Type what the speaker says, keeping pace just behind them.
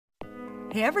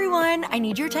Hey everyone, I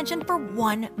need your attention for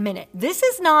 1 minute. This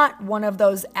is not one of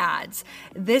those ads.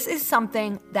 This is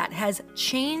something that has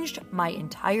changed my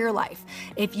entire life.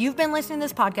 If you've been listening to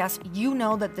this podcast, you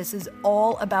know that this is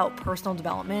all about personal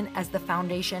development as the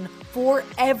foundation for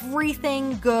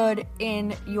everything good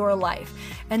in your life.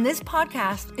 And this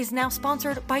podcast is now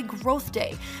sponsored by Growth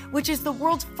Day, which is the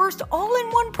world's first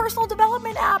all-in-one personal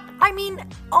development app. I mean,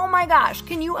 oh my gosh,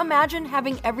 can you imagine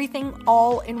having everything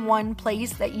all in one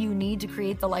place that you need to create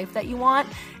the life that you want?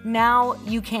 Now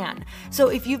you can. So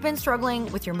if you've been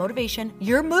struggling with your motivation,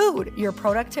 your mood, your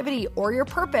productivity, or your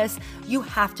purpose, you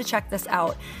have to check this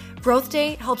out. Growth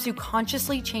Day helps you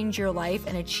consciously change your life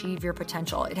and achieve your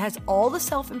potential. It has all the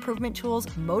self-improvement tools,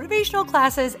 motivational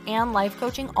classes, and life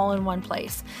coaching all in one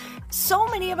place. So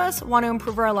many of us want to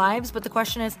improve our lives, but the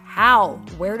question is how?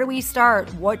 Where do we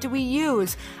start? What do we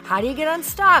use? How do you get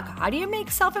unstuck? How do you make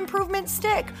self-improvement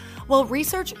stick? Well,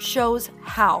 research shows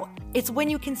how. It's when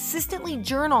you consistently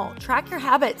journal, track your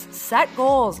habits, set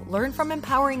goals, learn from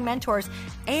empowering mentors,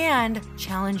 and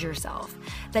challenge yourself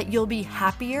that you'll be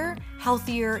happier,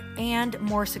 healthier, and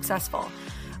more successful.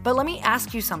 But let me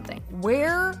ask you something.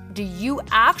 Where do you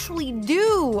actually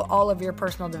do all of your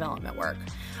personal development work?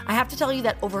 I have to tell you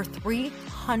that over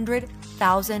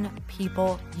 300,000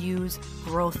 people use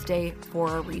Growth Day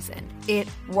for a reason. It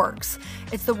works.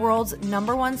 It's the world's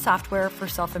 #1 software for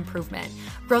self-improvement.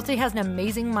 Growth Day has an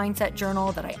amazing mindset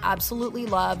journal that I absolutely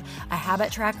love, a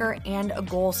habit tracker, and a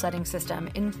goal-setting system.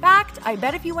 In fact, I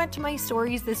bet if you went to my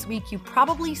stories this week, you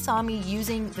probably saw me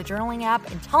using the journaling app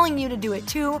and telling you to do it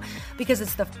too, because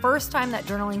it's the first time that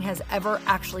journaling has ever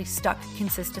actually stuck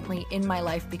consistently in my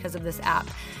life because of this app.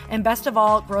 And best of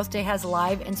all, Growth Day has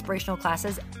live inspirational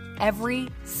classes every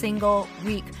single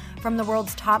week from the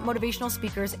world's top motivational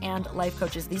speakers and life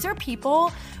coaches. These are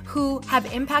people who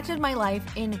have impacted my life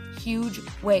in huge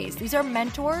ways. These are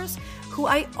mentors who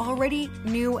I already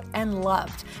knew and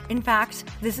loved. In fact,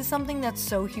 this is something that's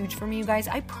so huge for me, you guys.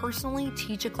 I personally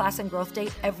teach a class in Growth Day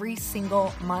every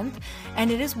single month,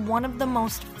 and it is one of the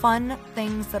most fun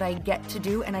things that I get to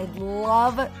do, and I'd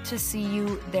love to see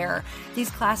you there.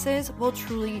 These classes will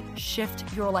truly shift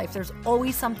your life. There's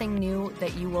always something new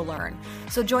that you will learn.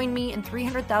 So join me and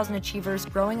 300,000 achievers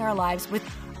growing our lives with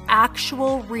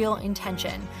actual real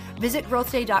intention. Visit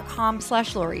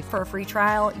growthday.com/Lori for a free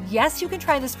trial. Yes, you can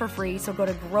try this for free. So go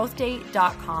to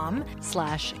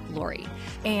growthday.com/Lori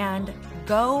and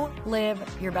go live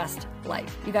your best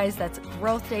life. You guys, that's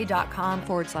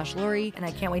growthday.com/Lori. And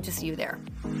I can't wait to see you there.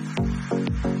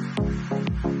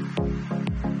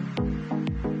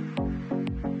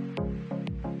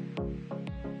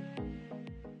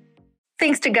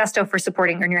 Thanks to Gusto for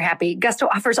supporting Earn Your Happy. Gusto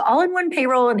offers all-in-one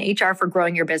payroll and HR for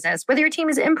growing your business. Whether your team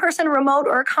is in-person, remote,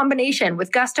 or a combination,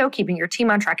 with Gusto, keeping your team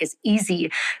on track is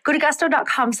easy. Go to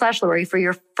gusto.com/Lori for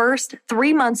your first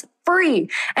 3 months free.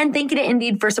 And thank you to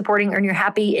Indeed for supporting Earn Your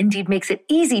Happy. Indeed makes it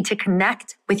easy to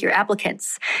connect with your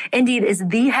applicants. Indeed is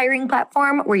the hiring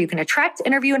platform where you can attract,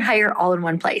 interview, and hire all in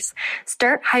one place.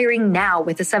 Start hiring now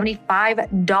with a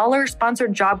 $75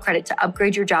 sponsored job credit to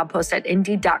upgrade your job post at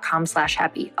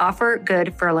Indeed.com/happy. Offer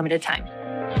good for a limited time.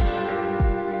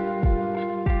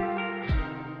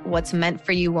 What's meant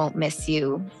for you won't miss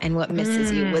you, and what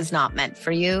misses you was not meant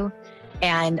for you.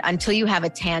 And until you have a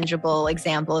tangible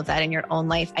example of that in your own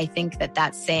life, I think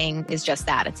that saying is just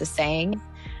that. It's a saying.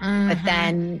 But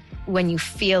then when you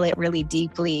feel it really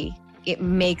deeply, it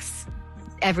makes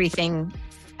everything,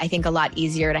 I think, a lot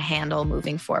easier to handle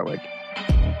moving forward.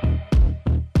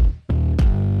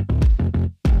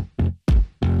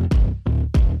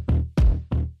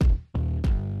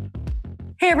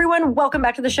 Hey everyone, welcome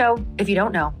back to the show. If you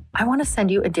don't know, I want to send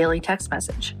you a daily text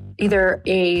message, either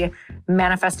a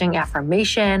manifesting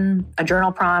affirmation, a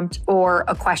journal prompt, or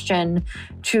a question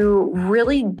to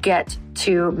really get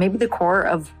to maybe the core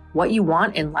of what you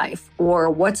want in life or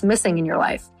what's missing in your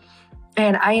life.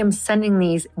 And I am sending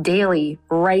these daily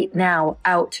right now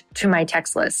out to my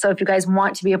text list. So if you guys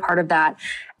want to be a part of that,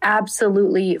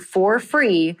 absolutely for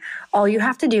free, all you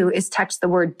have to do is text the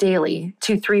word daily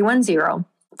to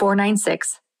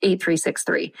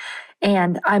 310-496-8363.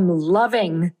 And I'm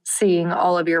loving seeing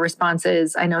all of your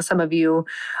responses. I know some of you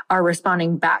are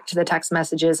responding back to the text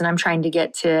messages, and I'm trying to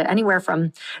get to anywhere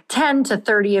from 10 to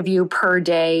 30 of you per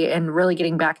day and really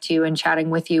getting back to you and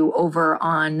chatting with you over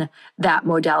on that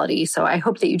modality. So I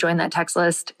hope that you join that text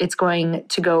list. It's going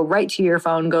to go right to your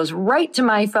phone, goes right to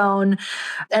my phone.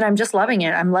 And I'm just loving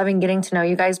it. I'm loving getting to know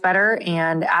you guys better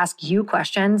and ask you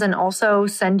questions and also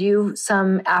send you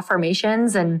some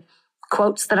affirmations and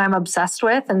quotes that I'm obsessed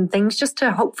with and things just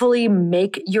to hopefully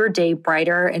make your day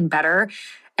brighter and better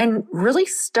and really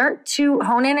start to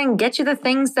hone in and get you the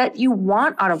things that you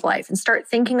want out of life and start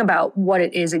thinking about what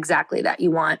it is exactly that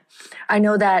you want. I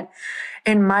know that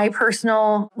in my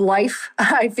personal life,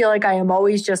 I feel like I am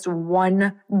always just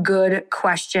one good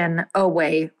question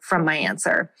away from my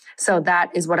answer. So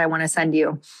that is what I want to send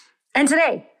you. And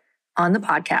today on the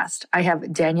podcast, I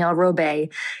have Danielle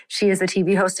Robay. She is a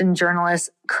TV host and journalist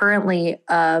currently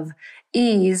of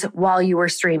Ease While You Were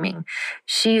Streaming.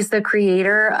 She's the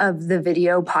creator of the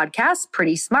video podcast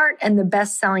Pretty Smart and the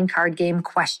best-selling card game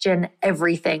Question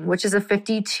Everything, which is a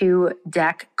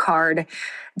 52-deck card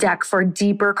deck for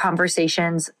deeper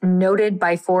conversations, noted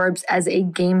by Forbes as a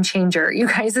game changer. You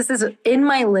guys, this is in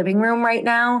my living room right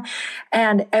now,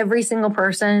 and every single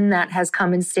person that has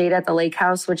come and stayed at the lake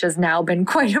house, which has now been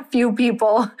quite a few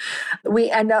people, we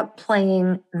end up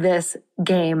playing this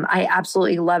game. I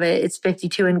absolutely love it. It's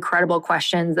 52 incredible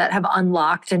questions that have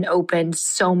unlocked and opened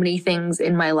so many things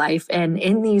in my life and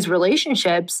in these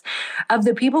relationships of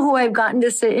the people who I've gotten to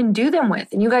sit and do them with.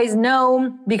 And you guys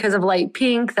know, because of Light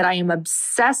Pink, that I am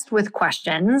obsessed with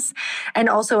questions. And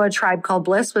also A Tribe Called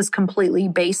Bliss was completely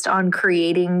based on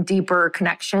creating deeper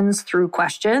connections through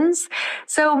questions.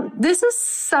 So this is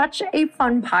such a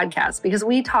fun podcast because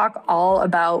we talk all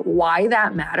about why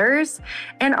that matters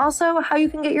and also how you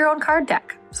can get your own card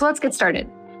deck. So let's get started.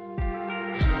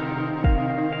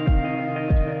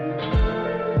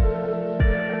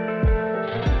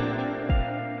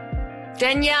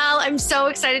 Danielle, I'm so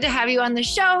excited to have you on the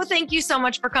show. Thank you so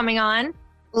much for coming on.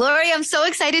 Lori, I'm so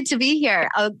excited to be here.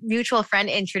 A mutual friend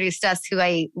introduced us who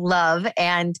I love,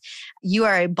 and you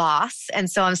are a boss.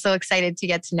 And so I'm so excited to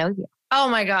get to know you. Oh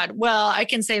my God. Well, I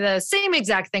can say the same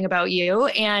exact thing about you.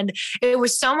 And it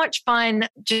was so much fun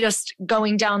just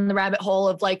going down the rabbit hole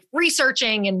of like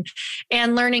researching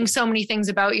and learning so many things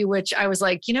about you, which I was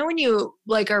like, you know, when you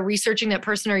like are researching that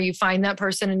person or you find that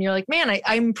person and you're like, man,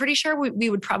 I'm pretty sure we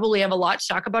would probably have a lot to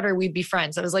talk about or we'd be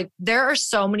friends. I was like, there are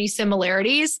so many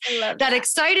similarities that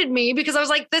excited me because I was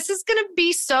like, this is going to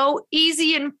be so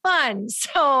easy and fun.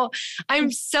 So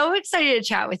I'm so excited to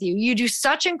chat with you. You do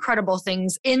such incredible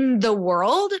things in the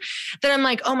world that I'm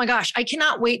like, oh my gosh, I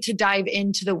cannot wait to dive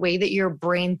into the way that your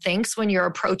brain thinks when you're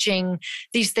approaching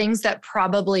these things that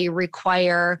probably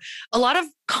require a lot of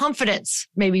confidence,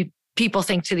 maybe people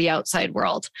think to the outside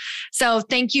world. So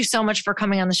thank you so much for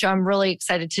coming on the show. I'm really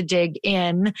excited to dig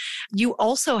in. You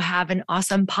also have an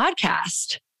awesome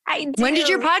podcast. I do. When did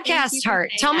your podcast start?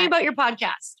 Tell me about your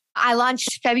podcast. I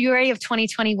launched February of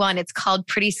 2021. It's called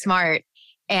Pretty Smart.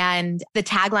 And the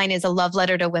tagline is a love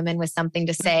letter to women with something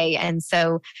to say. And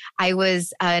so I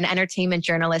was an entertainment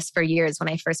journalist for years when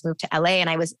I first moved to LA, and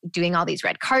I was doing all these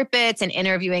red carpets and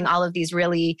interviewing all of these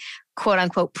really quote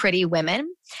unquote pretty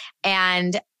women.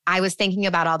 And I was thinking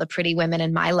about all the pretty women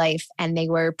in my life, and they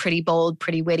were pretty bold,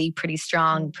 pretty witty, pretty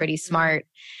strong, pretty smart.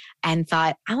 And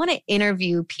thought, I want to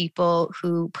interview people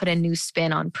who put a new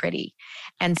spin on pretty.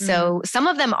 And so some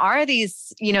of them are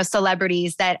these, you know,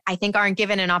 celebrities that I think aren't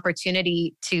given an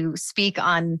opportunity to speak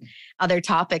on other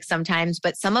topics sometimes,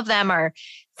 but some of them are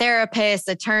therapists,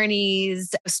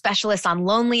 attorneys, specialists on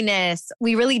loneliness.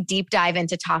 We really deep dive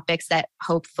into topics that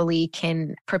hopefully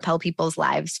can propel people's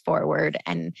lives forward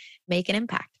and make an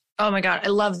impact. Oh my God, I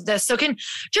love this. So can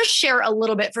just share a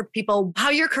little bit for people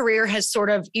how your career has sort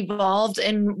of evolved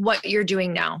and what you're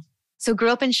doing now. So grew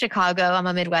up in Chicago. I'm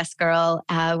a Midwest girl,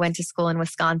 went to school in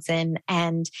Wisconsin,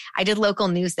 and I did local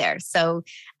news there. So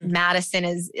Madison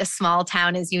is a small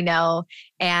town, as you know.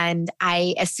 And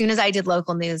as soon as I did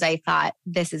local news, I thought,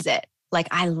 this is it. Like,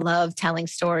 I love telling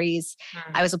stories.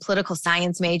 I was a political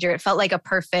science major. It felt like a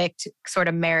perfect sort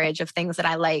of marriage of things that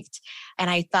I liked. And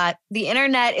I thought the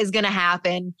internet is going to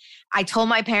happen. I told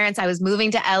my parents I was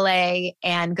moving to LA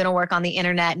and going to work on the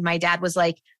internet. And my dad was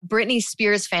like, Britney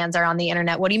Spears fans are on the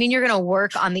internet. What do you mean you're going to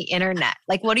work on the internet?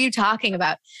 Like, what are you talking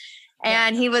about?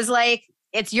 And he was like,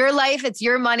 it's your life. It's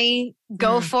your money.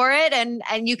 Go for it. And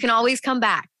you can always come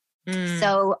back.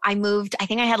 So I moved. I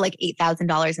think I had like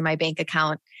 $8,000 in my bank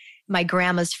account. My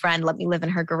grandma's friend let me live in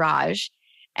her garage.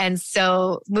 And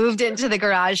so moved into the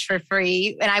garage for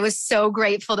free. And I was so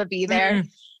grateful to be there.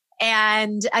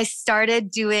 And I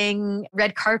started doing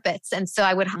red carpets. And so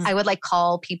I would like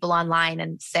call people online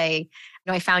and say,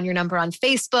 you know, I found your number on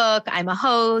Facebook. I'm a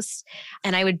host.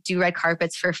 And I would do red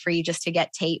carpets for free just to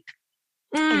get tape.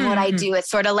 And what I do, it's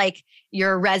sort of like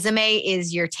your resume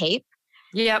is your tape.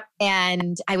 Yep.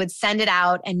 And I would send it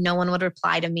out and no one would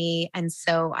reply to me. And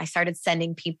so I started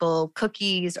sending people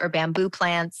cookies or bamboo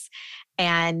plants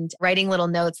and writing little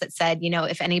notes that said, you know,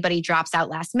 if anybody drops out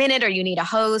last minute or you need a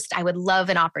host, I would love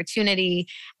an opportunity,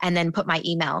 and then put my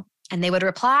email. And they would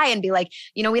reply and be like,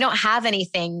 you know, we don't have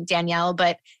anything, Danielle,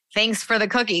 but thanks for the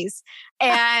cookies.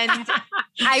 And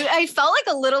I felt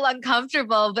like a little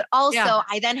uncomfortable, but also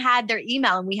I then had their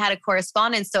email and we had a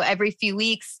correspondence. So every few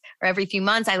weeks or every few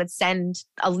months, I would send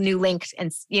a new link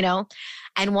and,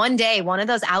 and one day one of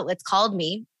those outlets called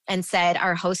me and said,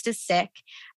 our host is sick.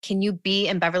 Can you be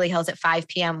in Beverly Hills at 5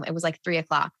 p.m.? It was like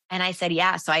 3:00. And I said,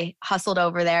 yeah. So I hustled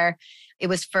over there. It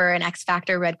was for an X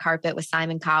Factor red carpet with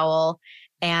Simon Cowell.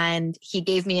 And he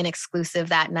gave me an exclusive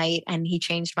that night and he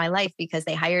changed my life because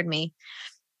they hired me.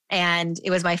 And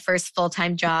it was my first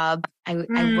full-time job. I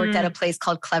worked at a place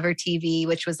called Clever TV,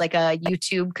 which was like a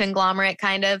YouTube conglomerate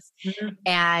kind of,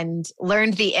 and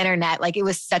learned the internet. Like it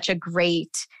was such a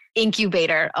great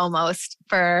incubator almost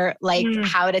for like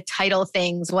how to title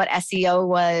things, what SEO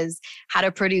was, how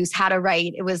to produce, how to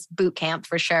write. It was boot camp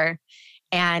for sure.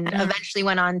 And eventually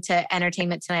went on to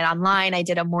Entertainment Tonight Online. I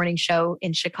did a morning show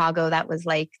in Chicago that was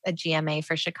like a GMA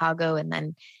for Chicago, and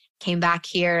then came back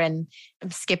here. And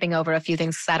I'm skipping over a few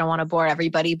things because I don't want to bore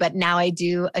everybody. But now I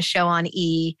do a show on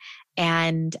E!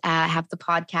 And have the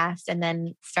podcast, and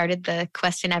then started the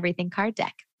Question Everything card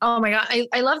deck. Oh my God.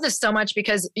 I love this so much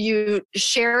because you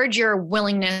shared your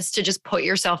willingness to just put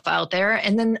yourself out there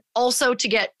and then also to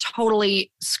get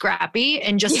totally scrappy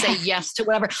and just say yes to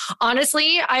whatever.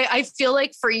 Honestly, I feel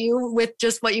like for you with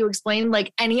just what you explained,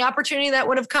 like any opportunity that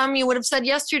would have come, you would have said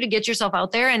yes to get yourself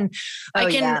out there. And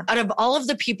out of all of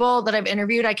the people that I've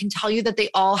interviewed, I can tell you that they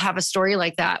all have a story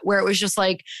like that, where it was just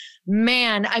like,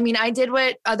 man, I mean, I did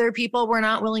what other people were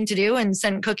not willing to do and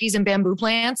sent cookies and bamboo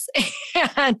plants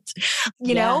and,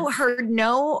 heard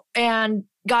no and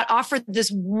got offered this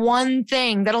one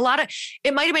thing that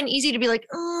it might've been easy to be like,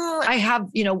 oh, I have,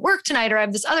 work tonight, or I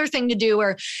have this other thing to do,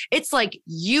 or it's like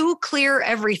you clear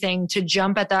everything to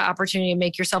jump at that opportunity and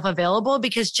make yourself available,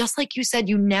 because just like you said,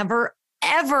 you never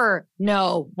ever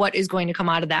know what is going to come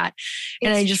out of that.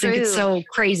 And I just think it's so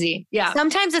crazy. Yeah.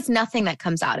 Sometimes it's nothing that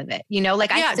comes out of it.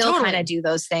 I still kind of do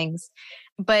those things,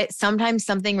 but sometimes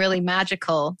something really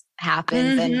magical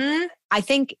happens. And I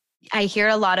think I hear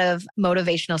a lot of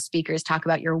motivational speakers talk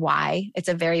about your why. It's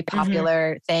a very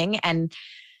popular thing. And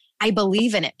I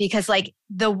believe in it because like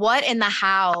the what and the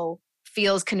how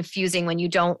feels confusing when you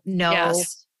don't know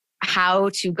how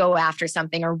to go after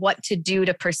something or what to do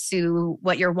to pursue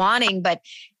what you're wanting. But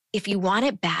if you want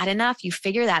it bad enough, you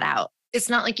figure that out. It's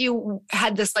not like you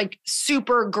had this like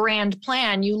super grand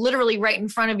plan. You literally right in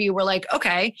front of you were like,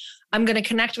 okay, I'm going to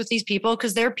connect with these people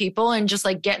because they're people, and just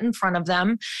like get in front of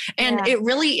them. And it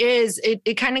really is,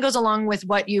 it kind of goes along with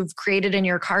what you've created in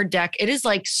your card deck. It is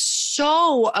like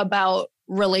so about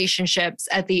relationships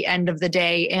at the end of the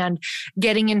day and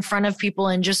getting in front of people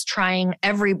and just trying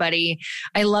everybody.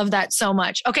 I love that so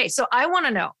much. Okay. So I want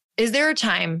to know, is there a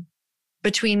time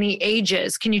between the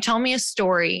ages? Can you tell me a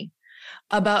story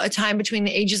about a time between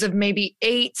the ages of maybe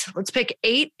 8, let's pick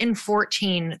 8 and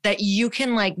 14, that you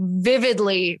can like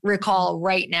vividly recall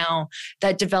right now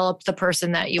that developed the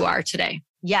person that you are today?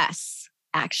 Yes,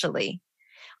 actually.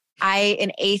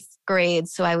 In 8th grade,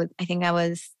 so I think I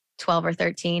was 12 or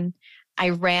 13, I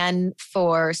ran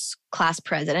for class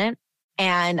president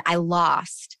and I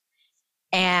lost.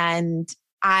 And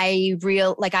I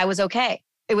was okay.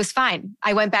 It was fine.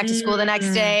 I went back to school the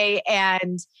next day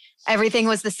and everything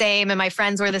was the same and my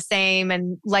friends were the same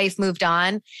and life moved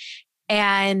on.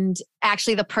 And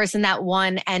actually the person that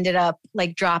won ended up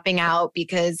like dropping out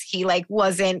because he like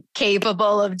wasn't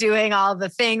capable of doing all the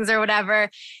things or whatever.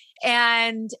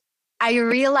 And I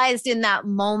realized in that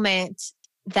moment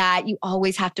that you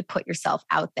always have to put yourself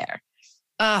out there.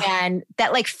 And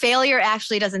that like failure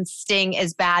actually doesn't sting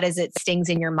as bad as it stings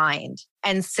in your mind.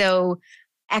 And so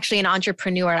actually an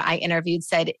entrepreneur I interviewed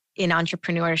said in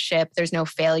entrepreneurship, there's no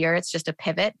failure. It's just a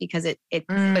pivot because it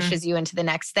pushes you into the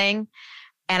next thing.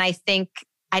 And I think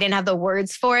I didn't have the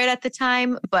words for it at the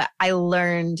time, but I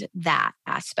learned that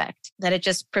aspect, that it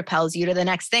just propels you to the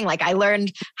next thing. Like I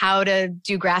learned how to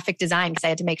do graphic design because I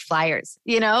had to make flyers,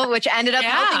 which ended up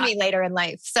helping me later in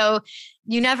life. So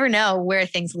you never know where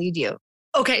things lead you.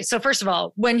 Okay. So first of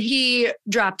all, when he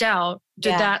dropped out,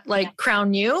 did that like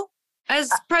crown you as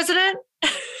president?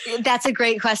 That's a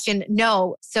great question.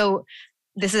 No. So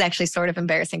this is actually sort of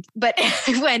embarrassing, but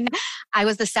when I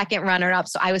was the second runner up,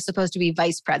 so I was supposed to be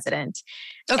vice president.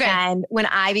 Okay. And when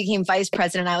I became vice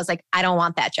president, I was like, I don't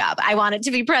want that job. I want it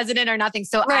to be president or nothing.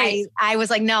 So I was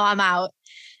like, no, I'm out.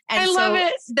 And I love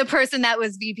it. The person that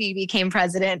was VP became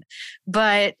president.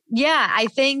 But yeah, I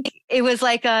think it was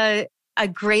like a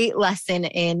great lesson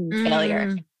in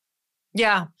failure.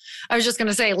 Yeah. I was just going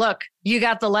to say, look, you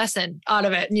got the lesson out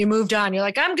of it and you moved on. You're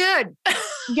like, I'm good.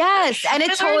 Yes. And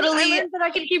it I learned that I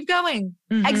can keep going.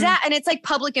 Exactly. And it's like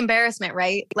public embarrassment,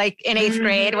 right? Like in 8th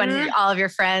grade when all of your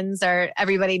friends or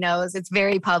everybody knows, it's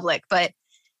very public, but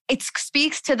it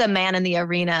speaks to the Man in the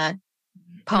Arena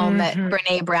poem that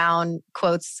Brene Brown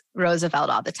quotes Roosevelt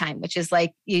all the time, which is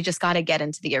like, you just got to get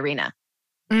into the arena.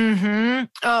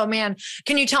 Oh man.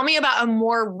 Can you tell me about a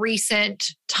more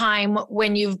recent time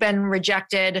when you've been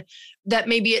rejected that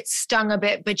maybe it stung a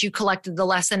bit, but you collected the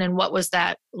lesson? And what was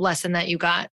that lesson that you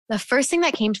got? The first thing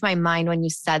that came to my mind when you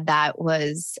said that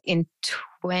was in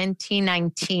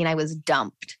 2019, I was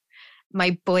dumped.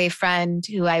 My boyfriend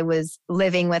who I was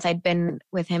living with, I'd been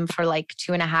with him for like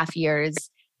 2.5 years,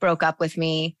 broke up with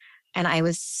me. And I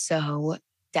was so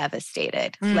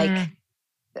devastated, like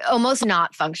almost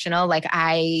not functional. Like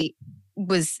I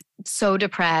was so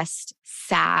depressed,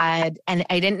 sad, and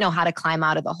I didn't know how to climb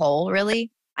out of the hole,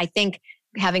 really. I think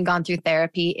having gone through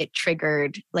therapy, it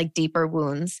triggered like deeper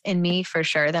wounds in me for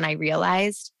sure than I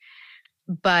realized.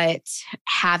 But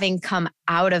having come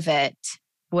out of it,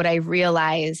 what I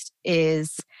realized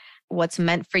is what's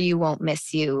meant for you won't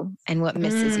miss you, and what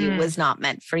misses you was not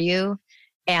meant for you.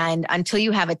 And until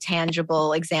you have a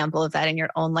tangible example of that in your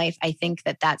own life, I think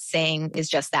that saying is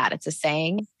just that. It's a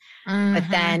saying. But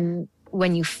then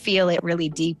when you feel it really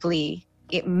deeply,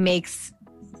 it makes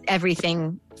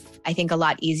everything, I think, a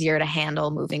lot easier to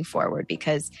handle moving forward,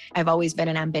 because I've always been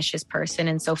an ambitious person.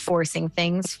 And so forcing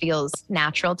things feels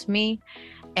natural to me.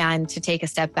 And to take a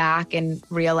step back and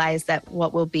realize that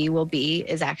what will be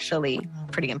is actually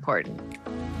pretty important.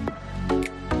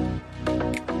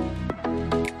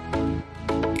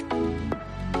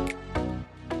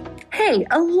 Hey,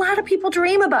 a lot of people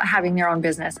dream about having their own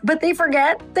business, but they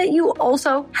forget that you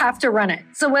also have to run it.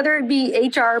 So whether it be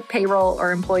HR, payroll,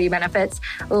 or employee benefits,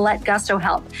 let Gusto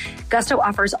help. Gusto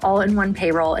offers all-in-one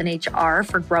payroll and HR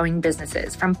for growing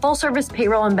businesses. From full-service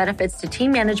payroll and benefits to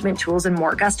team management tools and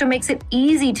more, Gusto makes it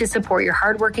easy to support your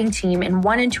hardworking team in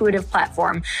one intuitive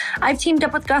platform. I've teamed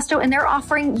up with Gusto, and they're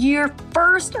offering your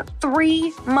first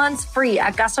 3 months free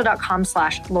at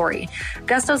gusto.com/Lori.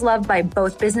 Gusto's loved by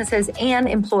both businesses and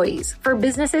employees. For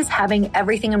businesses, having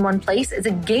everything in one place is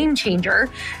a game changer.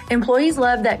 Employees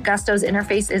love that Gusto's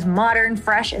interface is modern,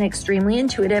 fresh, and extremely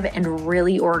intuitive and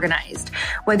really organized.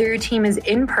 Whether your team is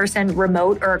in person,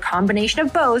 remote, or a combination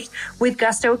of both, with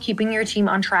Gusto, keeping your team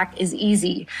on track is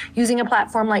easy. Using a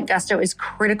platform like Gusto is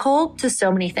critical to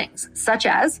so many things, such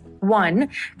as 1,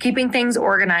 keeping things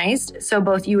organized so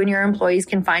both you and your employees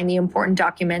can find the important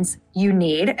documents you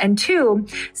need. And 2,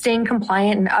 staying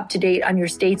compliant and up to date on your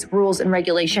state's rules and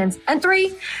regulations. And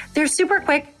 3, they're super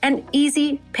quick and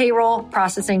easy payroll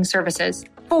processing services.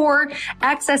 4,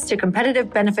 access to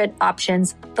competitive benefit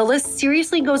options. The list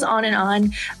seriously goes on,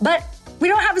 but we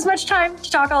don't have as much time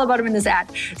to talk all about them in this ad.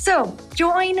 So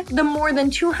join the more than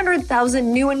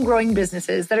 200,000 new and growing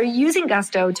businesses that are using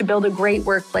Gusto to build a great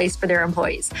workplace for their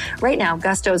employees. Right now,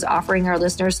 Gusto is offering our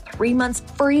listeners 3 months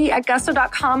free at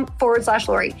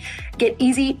gusto.com/Lori. Get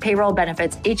easy payroll,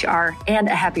 benefits, HR, and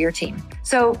a happier team.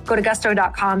 So go to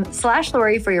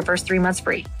gusto.com/Lori for your first 3 months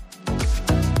free.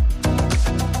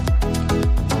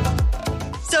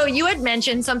 So you had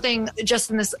mentioned something just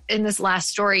in this last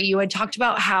story. You had talked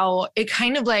about how it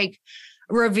kind of like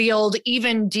revealed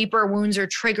even deeper wounds or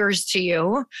triggers to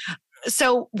you.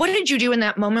 So what did you do in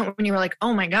that moment when you were like,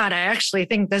 oh my God, I actually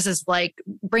think this is like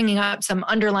bringing up some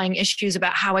underlying issues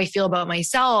about how I feel about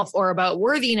myself or about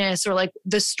worthiness or like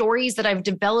the stories that I've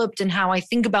developed and how I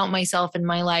think about myself in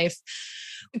my life?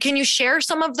 Can you share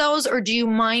some of those, or do you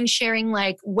mind sharing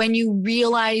like when you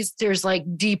realize there's like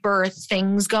deeper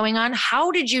things going on?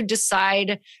 How did you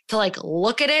decide to like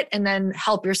look at it and then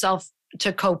help yourself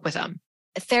to cope with them?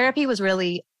 Therapy was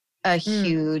really a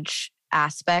huge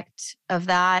aspect of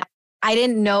that. I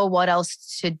didn't know what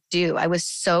else to do. I was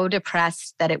so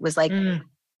depressed that it was like,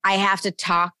 I have to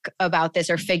talk about this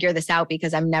or figure this out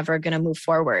because I'm never going to move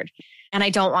forward. And I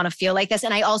don't want to feel like this.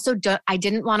 And I also I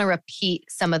didn't want to repeat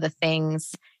some of the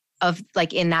things of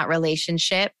like in that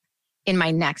relationship in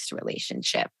my next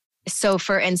relationship. So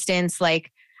for instance, like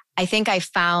I think I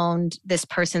found this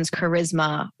person's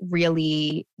charisma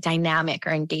really dynamic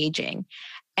or engaging.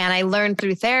 And I learned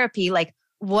through therapy, like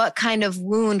what kind of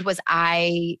wound was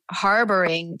I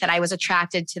harboring that I was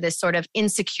attracted to this sort of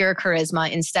insecure charisma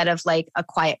instead of like a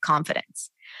quiet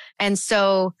confidence. And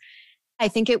so I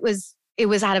think it was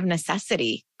out of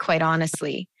necessity, quite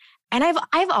honestly. And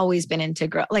I've always been into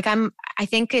growth. Like I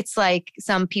think it's like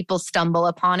some people stumble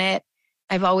upon it.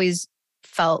 I've always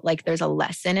felt like there's a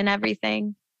lesson in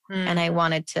everything and I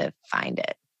wanted to find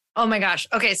it. Oh my gosh.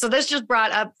 Okay. So this just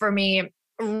brought up for me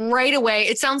right away,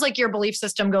 it sounds like your belief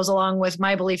system goes along with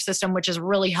my belief system, which has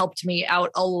really helped me out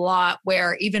a lot,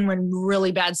 where even when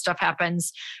really bad stuff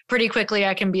happens, pretty quickly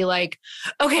I can be like,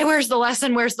 okay, where's the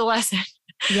lesson? Where's the lesson?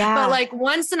 Yeah. But like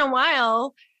once in a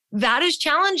while, that is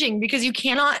challenging because you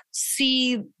cannot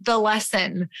see the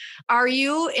lesson. Are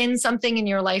you in something in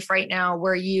your life right now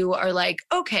where you are like,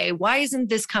 okay, why isn't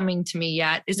this coming to me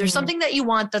yet? Is there something that you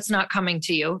want that's not coming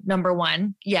to you? Number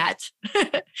one, yet.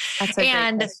 That's a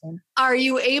great question. Are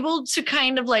you able to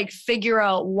kind of like figure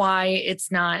out why it's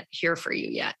not here for you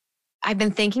yet? I've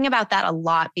been thinking about that a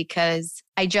lot because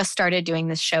I just started doing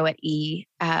this show at E!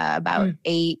 About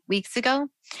 8 weeks ago.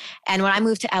 And when I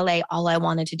moved to LA, all I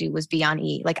wanted to do was be on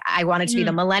E! Like I wanted to be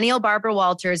the millennial Barbara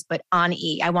Walters, but on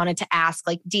E! I wanted to ask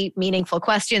like deep, meaningful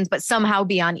questions, but somehow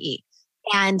be on E!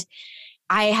 And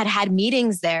I had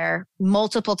meetings there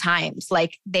multiple times.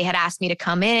 Like they had asked me to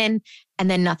come in and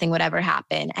then nothing would ever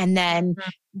happen. And then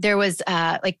there was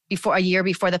like a year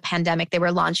before the pandemic, they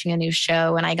were launching a new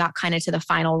show and I got kind of to the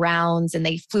final rounds and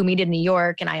they flew me to New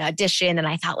York and I auditioned and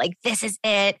I thought like, this is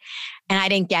it. And I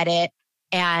didn't get it.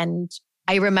 And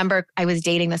I remember I was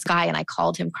dating this guy and I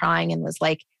called him crying and was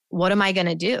like, what am I going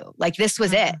to do? Like, this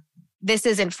was it. This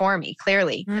isn't for me,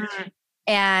 clearly.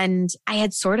 And I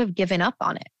had sort of given up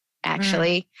on it,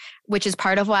 actually, which is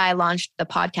part of why I launched the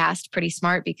podcast Pretty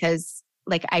Smart, because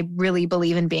like, I really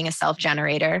believe in being a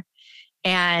self-generator.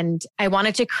 And I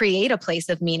wanted to create a place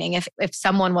of meaning if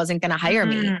someone wasn't going to hire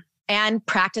me and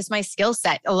practice my skill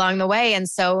set along the way. And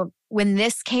so when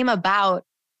this came about,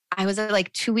 I was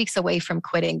like 2 weeks away from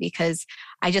quitting because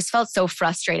I just felt so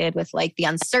frustrated with like the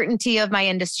uncertainty of my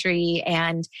industry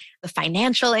and the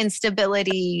financial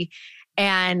instability.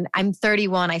 And I'm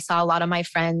 31. I saw a lot of my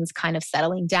friends kind of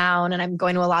settling down and I'm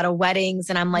going to a lot of weddings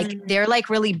and I'm like, they're like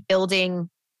really building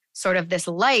sort of this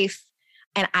life.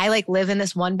 And I like live in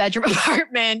this 1-bedroom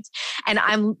apartment and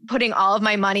I'm putting all of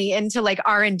my money into like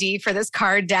R&D for this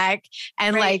card deck.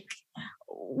 And like,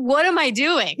 what am I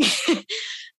doing?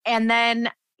 And then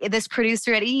this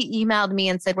producer at E! emailed me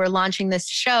and said, we're launching this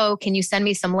show. Can you send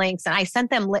me some links? And I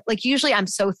sent them, like, usually I'm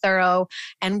so thorough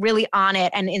and really on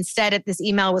it. And instead this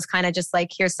email was kind of just like,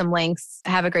 here's some links.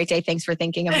 Have a great day. Thanks for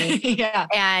thinking of me.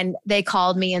 And they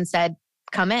called me and said,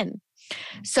 come in.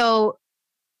 So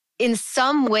in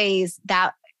some ways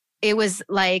that it was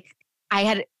like, I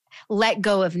had let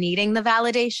go of needing the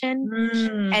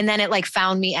validation. And then it like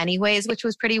found me anyways, which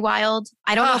was pretty wild.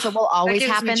 I don't know if it will always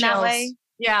happen that way.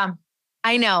 Yeah.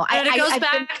 I know. But it goes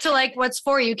back to like, what's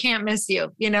for you can't miss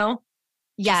you, you know?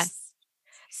 Yes.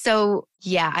 So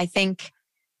yeah, I think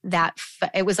that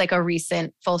it was like a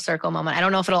recent full circle moment. I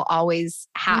don't know if it'll always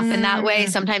happen that way.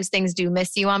 Sometimes things do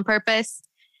miss you on purpose.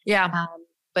 Yeah.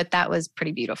 But that was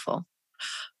pretty beautiful.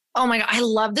 Oh my God. I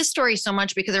love this story so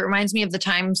much because it reminds me of the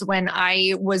times when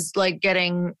I was like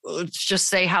getting, let's just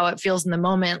say how it feels in the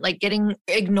moment, like getting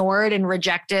ignored and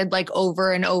rejected like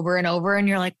over and over and over. And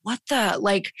you're like, what the,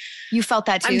 like, you felt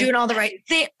that too? I'm doing all the right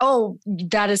thing. Oh,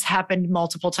 that has happened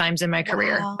multiple times in my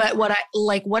career. But what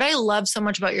I love so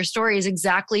much about your story is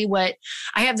exactly what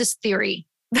I have this theory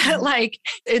that like,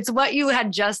 it's what you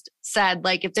had just said.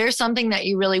 Like if there's something that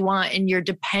you really want and you're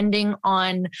depending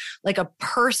on like a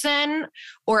person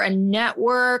or a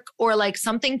network or like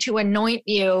something to anoint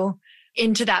you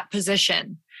into that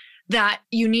position, that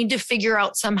you need to figure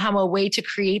out somehow a way to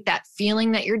create that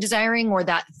feeling that you're desiring or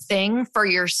that thing for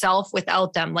yourself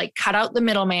without them. Like cut out the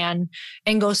middleman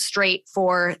and go straight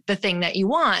for the thing that you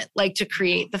want, like to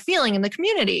create the feeling in the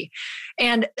community.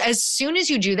 And as soon as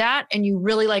you do that and you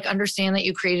really like understand that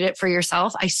you created it for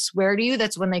yourself, I swear to you,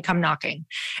 that's when they come knocking.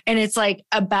 And it's like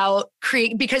about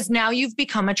because now you've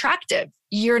become attractive.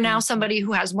 You're now somebody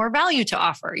who has more value to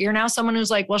offer. You're now someone who's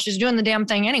like, well, she's doing the damn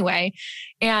thing anyway.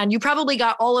 And you probably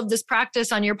got all of this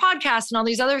practice on your podcast and all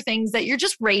these other things that you're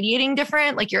just radiating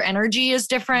different. Like your energy is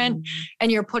different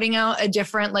and you're putting out a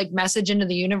different like message into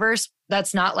the universe.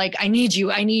 That's not like, I need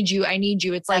you, I need you, I need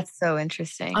you. It's like, that's so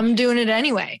interesting. I'm doing it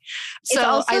anyway.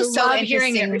 So I love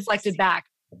hearing it reflected back.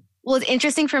 Well, it's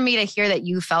interesting for me to hear that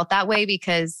you felt that way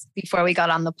because before we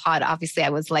got on the pod, obviously I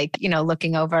was like,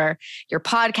 looking over your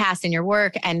podcast and your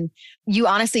work and you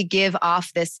honestly give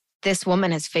off this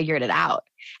woman has figured it out.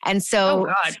 And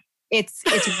so it's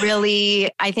really,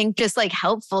 I think just like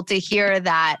helpful to hear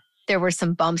that there were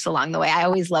some bumps along the way. I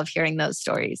always love hearing those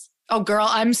stories. Oh, girl,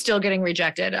 I'm still getting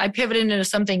rejected. I pivoted into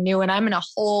something new and I'm in a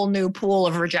whole new pool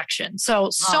of rejection. So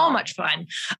much fun.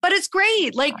 But it's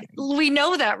great. Like we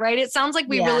know that, right? It sounds like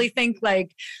we really think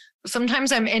like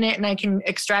sometimes I'm in it and I can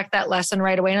extract that lesson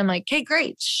right away. And I'm like, okay,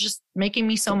 great. It's just making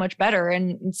me so much better.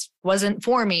 And it wasn't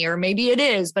for me, or maybe it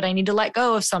is, but I need to let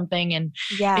go of something. And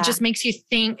it just makes you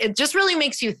think, it just really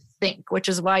makes you think, which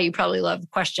is why you probably love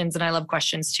questions and I love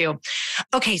questions too.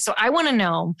 Okay. So I want to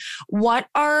know, what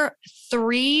are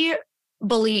 3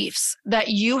 beliefs that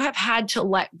you have had to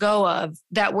let go of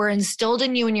that were instilled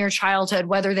in you in your childhood,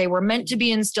 whether they were meant to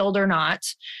be instilled or not,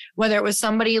 whether it was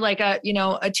somebody like a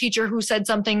teacher who said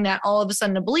something that all of a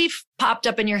sudden a belief popped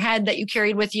up in your head that you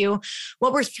carried with you.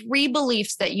 What were 3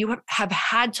 beliefs that you have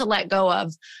had to let go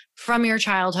of from your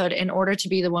childhood in order to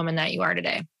be the woman that you are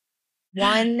today?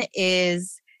 One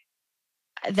is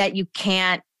that you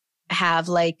can't have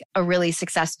like a really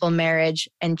successful marriage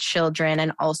and children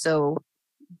and also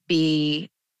be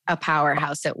a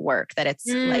powerhouse at work, that it's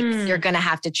like you're going to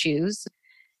have to choose.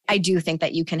 I do think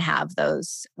that you can have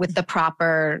those with the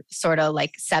proper sort of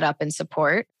like setup and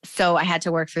support. So I had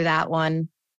to work through that one.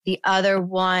 The other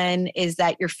one is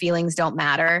that your feelings don't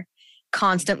matter.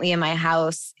 Constantly in my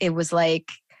house, it was like,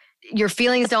 your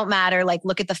feelings don't matter. Like,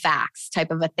 look at the facts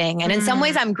type of a thing. And in some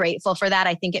ways, I'm grateful for that.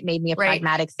 I think it made me a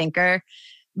pragmatic thinker,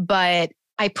 but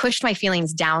I pushed my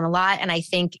feelings down a lot. And I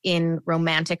think in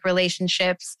romantic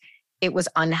relationships, it was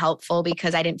unhelpful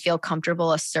because I didn't feel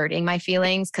comfortable asserting my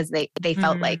feelings because they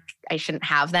felt like I shouldn't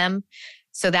have them.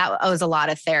 So that was a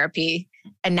lot of therapy.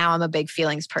 And now I'm a big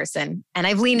feelings person. And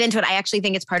I've leaned into it. I actually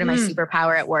think it's part of my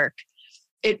superpower at work.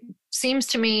 It seems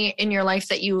to me in your life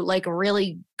that you like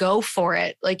really go for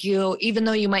it. Like you, even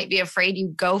though you might be afraid, you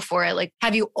go for it. Like,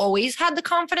 have you always had the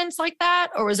confidence like that?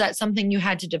 Or was that something you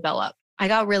had to develop? I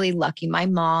got really lucky. My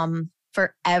mom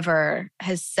forever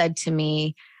has said to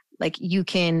me, like, you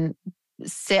can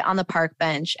sit on the park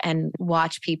bench and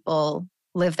watch people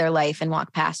live their life and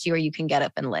walk past you, or you can get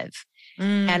up and live.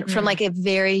 And from like a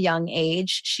very young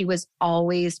age, she was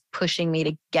always pushing me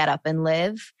to get up and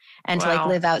live and to like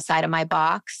live outside of my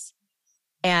box.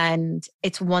 And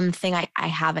it's one thing I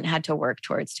haven't had to work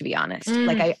towards, to be honest.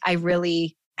 Like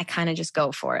I kind of just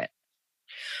go for it.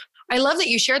 I love that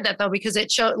you shared that though, because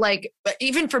it showed like,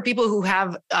 even for people who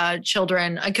have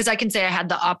children, because I can say I had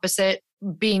the opposite,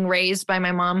 being raised by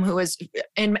my mom who was,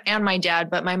 and my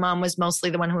dad, but my mom was mostly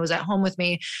the one who was at home with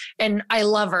me. And I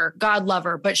love her, God love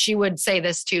her. But she would say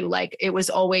this too, like, it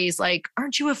was always like,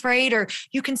 aren't you afraid? Or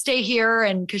you can stay here.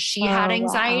 And cause she had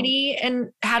anxiety and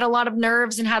had a lot of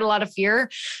nerves and had a lot of fear.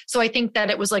 So I think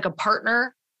that it was like a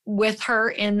partner with her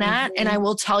in that. And I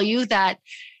will tell you that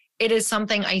it is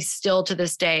something I still to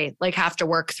this day, like, have to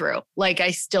work through. Like,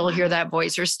 I still hear that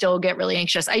voice or still get really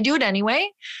anxious. I do it anyway,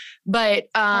 but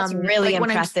that's really like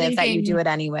impressive that you do it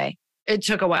anyway. It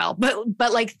took a while,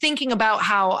 but like thinking about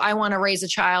how I want to raise a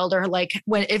child, or like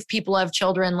if people have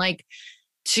children, like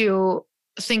to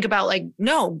think about like,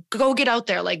 no, go get out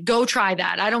there, like go try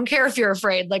that. I don't care if you're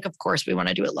afraid. Like, of course we want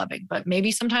to do it loving, but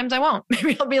maybe sometimes I won't.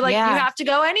 Maybe I'll be like, you have to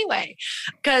go anyway.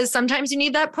 Cause sometimes you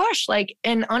need that push. Like,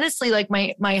 and honestly, like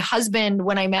my husband,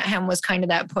 when I met him, was kind of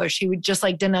that push. He would just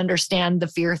like, didn't understand the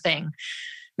fear thing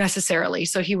necessarily.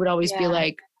 So he would always be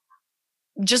like,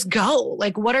 just go.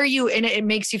 Like, what are you? And it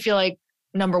makes you feel like,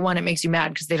 number one, it makes you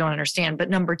mad because they don't understand. But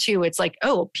number two, it's like,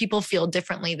 oh, people feel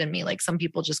differently than me. Like, some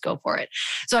people just go for it.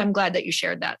 So I'm glad that you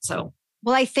shared that. So,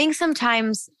 well, I think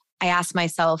sometimes I ask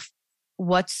myself,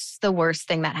 what's the worst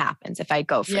thing that happens if I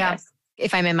go for this?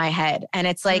 If I'm in my head, and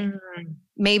it's like,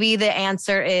 maybe the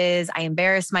answer is I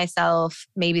embarrass myself.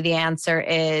 Maybe the answer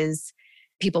is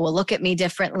people will look at me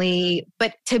differently.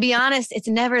 But to be honest, it's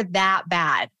never that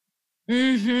bad,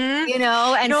 you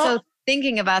know? And so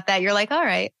thinking about that, you're like, all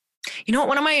right. You know what?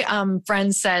 One of my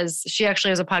friends says, she actually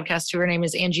has a podcast too. Her name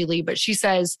is Angie Lee, but she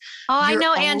says, oh, I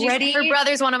know Angie. Her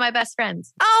brother's one of my best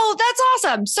friends. Oh, that's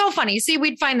awesome. So funny. See,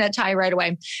 we'd find that tie right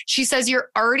away. She says, you're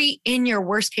already in your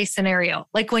worst case scenario.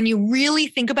 Like, when you really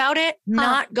think about it,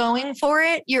 not going for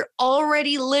it, you're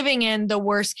already living in the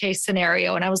worst case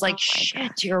scenario. And I was like,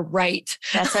 shit, you're right.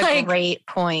 That's a great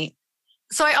point.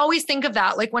 So I always think of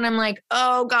that, like when I'm like,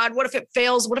 oh God, what if it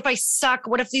fails? What if I suck?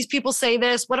 What if these people say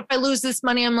this? What if I lose this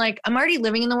money? I'm like, I'm already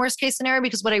living in the worst case scenario,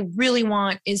 because what I really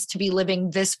want is to be living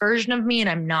this version of me, and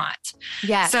I'm not.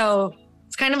 Yeah. So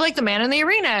it's kind of like the man in the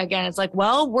arena again. It's like,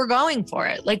 well, we're going for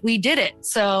it. Like, we did it.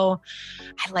 So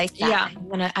I like that. Yeah.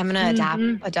 I'm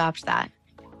gonna adopt that.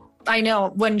 I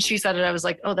know. When she said it, I was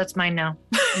like, oh, that's mine now.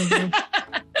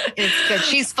 It's good.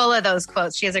 She's full of those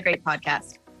quotes. She has a great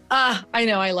podcast. I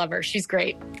know. I love her. She's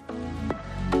great.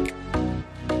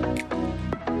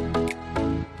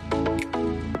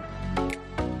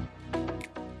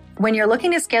 When you're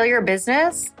looking to scale your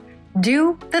business,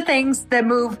 do the things that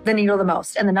move the needle the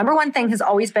most. And the number one thing has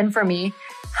always been for me,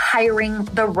 hiring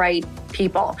the right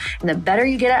people. And the better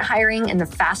you get at hiring and the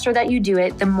faster that you do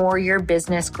it, the more your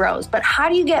business grows. But how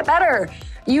do you get better?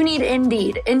 You need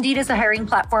Indeed. Indeed is a hiring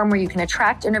platform where you can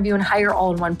attract, interview, and hire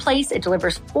all in one place. It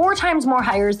delivers 4 times more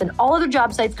hires than all other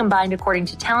job sites combined, according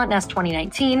to Talent Nest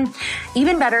 2019.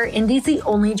 Even better, Indeed's the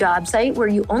only job site where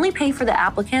you only pay for the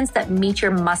applicants that meet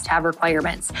your must-have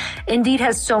requirements. Indeed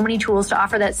has so many tools to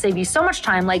offer that save you so much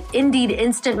time, like Indeed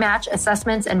Instant Match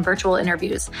assessments and virtual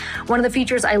interviews. One of the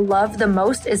features I love the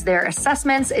most is their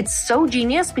assessments. It's so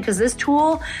genius because this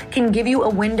tool can give you a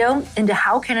window into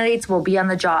how candidates will be on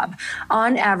the job.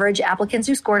 On average, applicants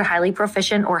who scored highly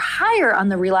proficient or higher on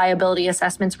the reliability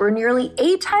assessments were nearly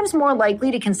 8 times more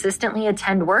likely to consistently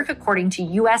attend work, according to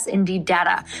U.S. Indeed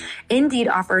data. Indeed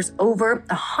offers over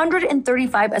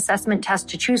 135 assessment tests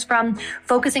to choose from,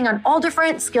 focusing on all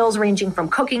different skills ranging from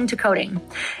cooking to coding.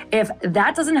 If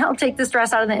that doesn't help take the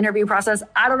stress out of the interview process,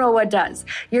 I don't know what does.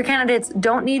 Your candidates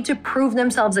don't need to prove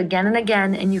themselves again and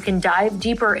again, and you can dive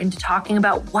deeper into talking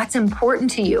about what's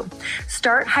important to you.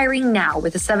 Start hiring now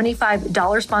with a $75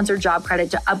 sponsored job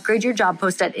credit to upgrade your job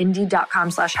post at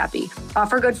Indeed.com/happy.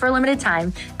 Offer good for a limited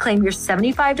time. Claim your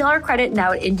 $75 credit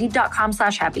now at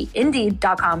Indeed.com/happy.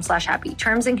 Indeed.com/happy.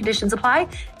 Terms and conditions apply.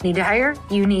 Need to hire?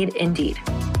 You need Indeed.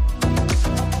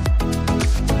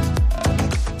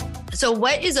 So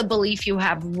what is a belief you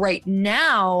have right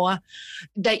now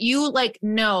that you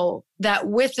know that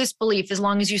with this belief, as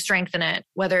long as you strengthen it,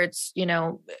 whether it's,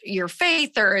 your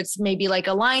faith, or it's maybe like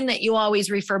a line that you always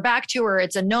refer back to, or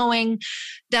it's a knowing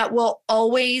that will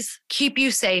always keep you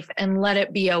safe and let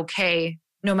it be okay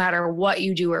no matter what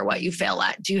you do or what you fail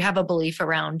at? Do you have a belief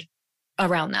around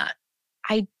that?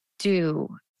 I do.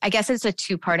 I guess it's a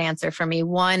 2-part answer for me.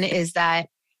 One is that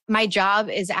my job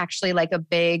is actually like a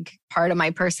big part of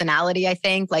my personality, I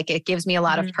think. Like, it gives me a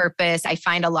lot of purpose. I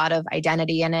find a lot of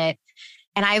identity in it.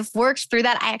 And I've worked through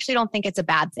that. I actually don't think it's a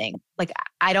bad thing. Like,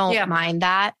 I don't mind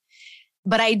that.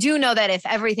 But I do know that if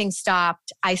everything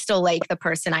stopped, I still like the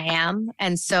person I am.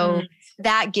 And so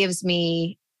that gives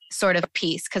me sort of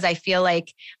peace, because I feel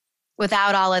like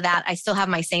without all of that, I still have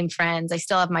my same friends. I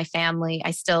still have my family.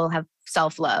 I still have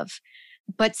self-love.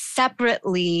 But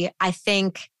separately, I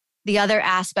think the other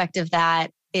aspect of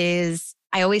that is,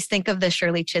 I always think of the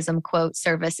Shirley Chisholm quote,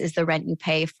 "Service is the rent you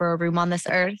pay for a room on this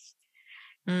earth."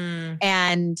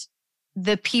 And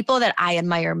the people that I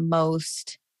admire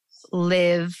most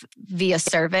live via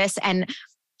service. And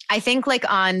I think like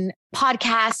on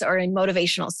podcasts or in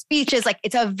motivational speeches, like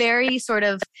it's a very sort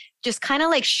of just kind of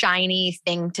like shiny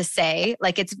thing to say.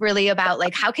 Like, it's really about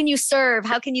like, how can you serve?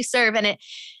 How can you serve? And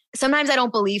sometimes I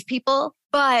don't believe people,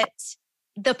 but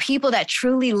the people that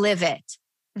truly live it,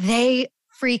 they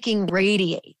freaking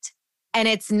radiate. And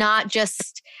it's not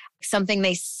just something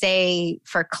they say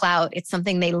for clout. It's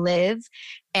something they live.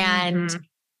 And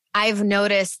I've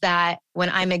noticed that when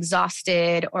I'm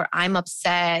exhausted or I'm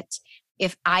upset,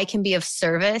 if I can be of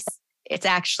service, it's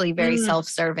actually very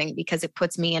self-serving, because it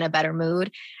puts me in a better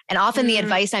mood. And often the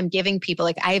advice I'm giving people,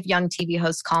 like I have young TV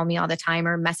hosts call me all the time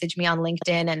or message me on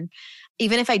LinkedIn. And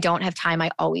even if I don't have time,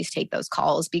 I always take those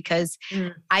calls, because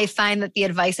I find that the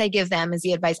advice I give them is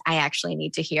the advice I actually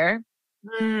need to hear.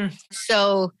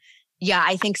 So yeah,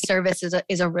 I think service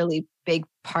is a really big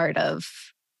part of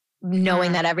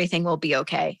knowing that everything will be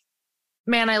okay.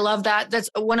 Man, I love that. That's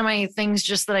one of my things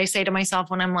just that I say to myself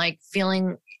when I'm like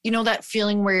feeling, that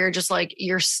feeling where you're just like,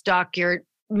 you're stuck, you're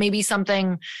maybe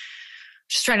something,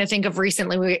 just trying to think of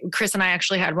recently, Chris and I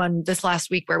actually had one this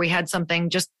last week where we had something,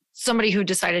 just somebody who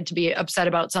decided to be upset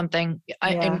about something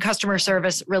in customer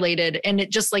service related. And it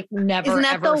just like never,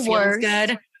 ever feels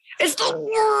good. It's the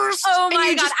worst. Oh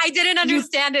my God. I didn't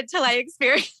understand it till I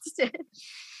experienced it.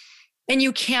 And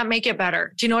you can't make it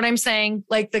better. Do you know what I'm saying?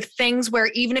 Like the things where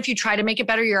even if you try to make it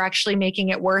better, you're actually making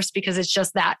it worse because it's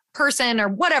just that person or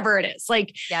whatever it is.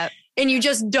 Like, and you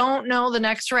just don't know the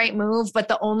next right move, but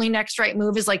the only next right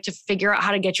move is like to figure out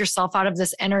how to get yourself out of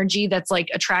this energy that's like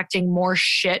attracting more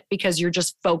shit because you're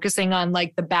just focusing on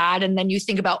like the bad. And then you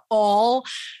think about all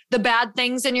the bad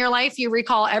things in your life. You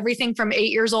recall everything from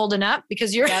 8 years old and up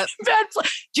because you're bad.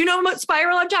 Do you know what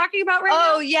spiral I'm talking about right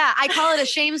now? Oh yeah. I call it a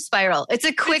shame spiral. It's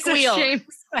a quick wheel. Shame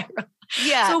spiral.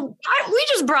 Yeah. So we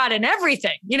just brought in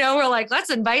everything, we're like, let's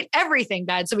invite everything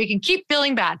bad so we can keep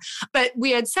feeling bad. But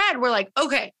we had said, we're like,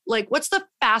 okay, like what's the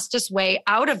fastest way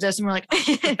out of this? And we're like,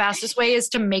 the fastest way is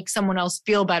to make someone else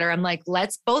feel better. I'm like,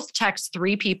 let's both text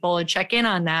 3 people and check in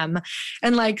on them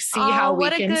and like see how we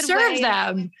can serve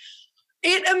them.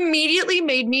 It immediately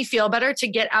made me feel better to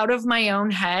get out of my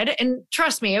own head. And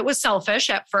trust me, it was selfish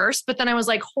at first, but then I was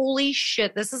like, holy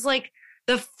shit, this is like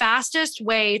the fastest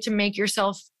way to make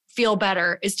yourself feel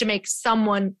better is to make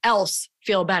someone else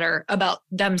feel better about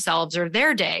themselves or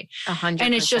their day. 100%.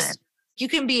 And it's just, you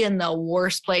can be in the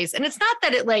worst place. And it's not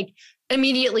that it like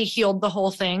immediately healed the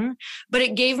whole thing, but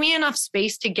it gave me enough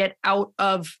space to get out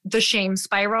of the shame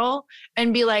spiral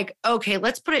and be like, okay,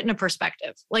 let's put it in a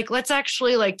perspective. Like, let's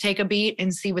actually like take a beat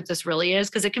and see what this really is.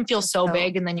 Cause it can feel so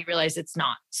big and then you realize it's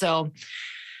not. So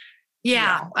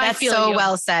yeah, that's so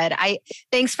well said.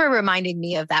 Thanks for reminding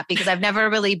me of that because I've never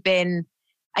really been,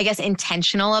 I guess,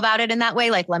 intentional about it in that way.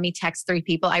 Like, let me text 3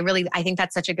 people. I think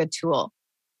that's such a good tool.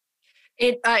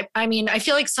 I mean, I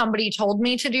feel like somebody told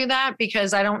me to do that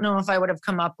because I don't know if I would have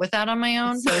come up with that on my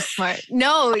own. So smart.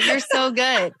 No, you're so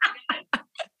good.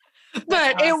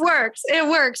 But awesome. It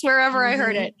works wherever I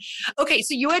heard it. Okay.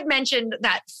 So you had mentioned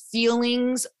that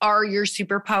feelings are your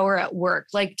superpower at work.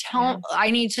 Like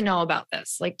I need to know about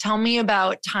this. Like, tell me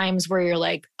about times where you're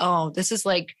like, oh, this is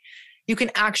like, you can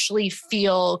actually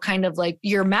feel kind of like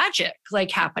your magic,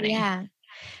 like happening. Yeah.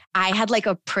 I had like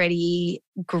a pretty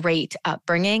great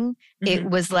upbringing. It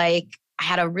was like, I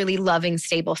had a really loving,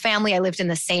 stable family. I lived in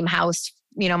the same house,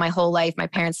 my whole life. My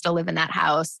parents still live in that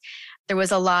house. There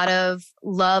was a lot of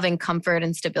love and comfort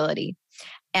and stability.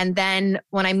 And then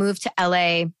when I moved to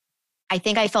LA, I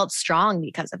think I felt strong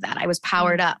because of that. I was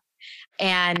powered up.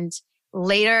 And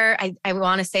later, I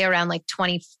want to say around like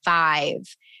 25,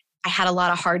 I had a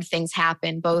lot of hard things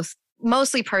happen, both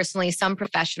mostly personally, some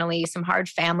professionally, some hard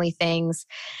family things.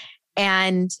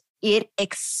 And it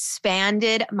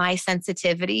expanded my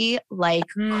sensitivity like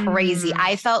crazy.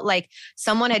 I felt like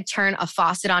someone had turned a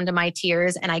faucet onto my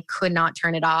tears and I could not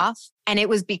turn it off. And it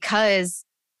was because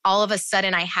all of a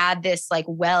sudden I had this like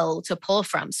well to pull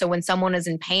from. So when someone was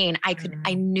in pain,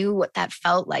 I knew what that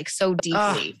felt like so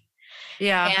deeply.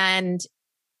 Yeah. And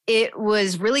it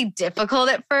was really difficult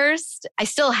at first. I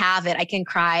still have it. I can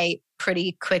cry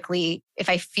pretty quickly if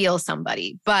I feel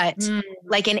somebody. But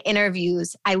like in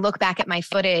interviews, I look back at my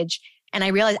footage and I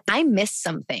realize I missed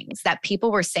some things that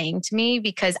people were saying to me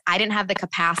because I didn't have the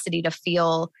capacity to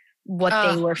feel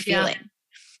what they were feeling.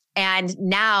 Yeah. And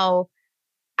now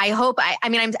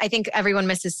I think everyone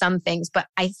misses some things, but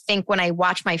I think when I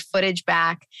watch my footage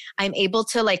back, I'm able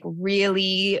to like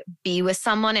really be with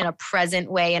someone in a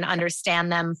present way and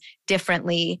understand them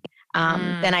differently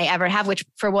than I ever have, which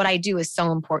for what I do is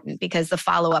so important because the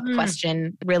follow-up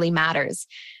question really matters.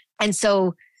 And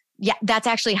so, yeah, that's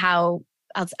actually how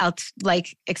I'll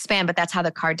like expand, but that's how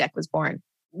the card deck was born.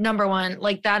 Number one,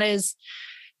 like that is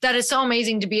so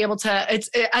amazing to be able to,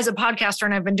 as a podcaster,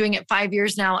 and I've been doing it 5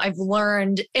 years now, I've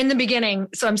learned in the beginning.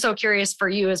 So I'm so curious for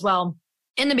you as well.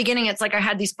 In the beginning, it's like I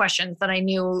had these questions that I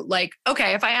knew like,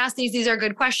 okay, if I ask these are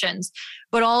good questions.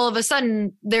 But all of a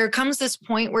sudden there comes this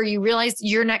point where you realize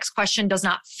your next question does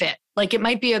not fit. Like it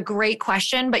might be a great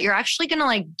question, but you're actually going to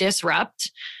like disrupt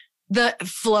the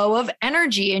flow of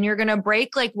energy and you're going to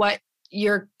break like what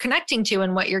you're connecting to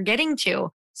and what you're getting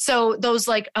to. So those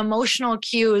like emotional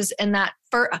cues and that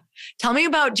tell me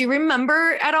about, do you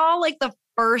remember at all like the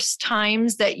first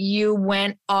times that you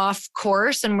went off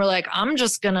course and were like, I'm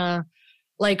just gonna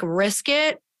like risk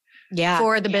it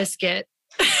for the biscuit?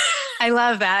 I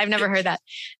love that. I've never heard that.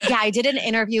 Yeah, I did an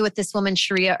interview with this woman,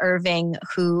 Sharia Irving,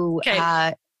 who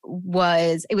it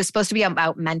was supposed to be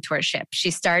about mentorship.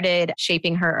 She started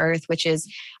Shaping Her Earth, which is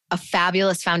a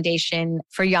fabulous foundation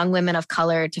for young women of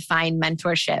color to find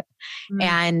mentorship.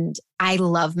 And I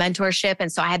love mentorship.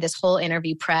 And so I had this whole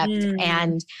interview prepped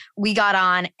and we got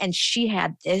on and she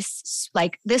had this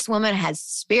woman has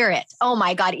spirit. Oh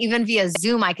my God. Even via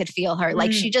Zoom, I could feel her.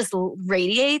 Like she just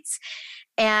radiates.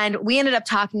 And we ended up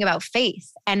talking about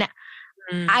faith. And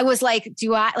I was like,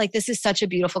 this is such a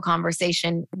beautiful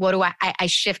conversation. I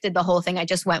shifted the whole thing. I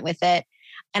just went with it.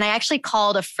 And I actually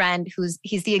called a friend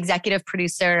he's the executive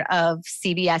producer of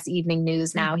CBS Evening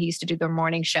News now. He used to do their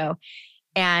morning show.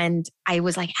 And I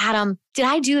was like, Adam, did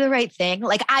I do the right thing?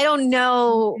 Like, I don't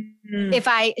know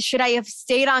should I have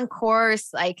stayed on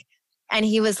course? Like, and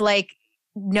he was like,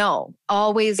 no,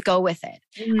 always go with it.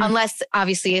 Unless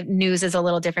obviously news is a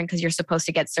little different because you're supposed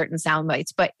to get certain sound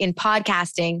bites, but in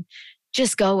podcasting,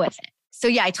 just go with it. So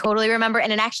yeah, I totally remember.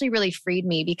 And it actually really freed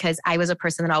me because I was a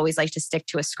person that always liked to stick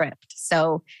to a script.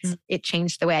 So it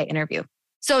changed the way I interview.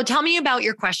 So tell me about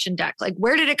your question deck. Like,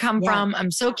 where did it come from? I'm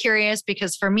so curious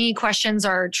because for me, questions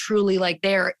are truly like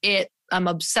they're it. I'm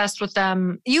obsessed with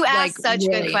them. You ask such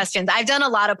good questions. I've done a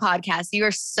lot of podcasts. You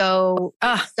are so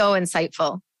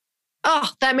insightful.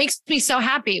 Oh, that makes me so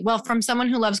happy. Well, from someone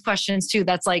who loves questions too,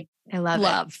 that's like, I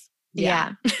love.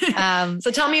 Yeah.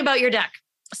 So tell me about your deck.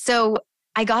 So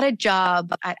I got a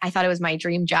job. I thought it was my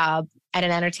dream job at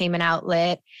an entertainment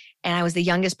outlet. And I was the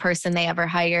youngest person they ever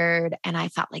hired. And I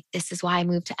thought like, this is why I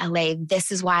moved to LA.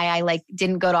 This is why I like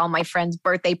didn't go to all my friends'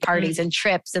 birthday parties and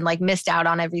trips and like missed out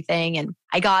on everything. And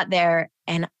I got there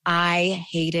and I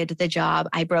hated the job.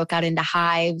 I broke out into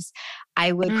hives.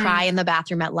 I would cry in the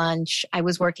bathroom at lunch. I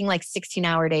was working like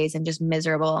 16-hour days and just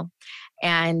miserable.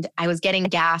 And I was getting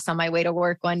gas on my way to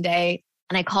work one day.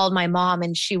 And I called my mom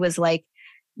and she was like,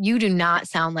 you do not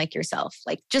sound like yourself.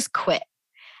 Like, just quit.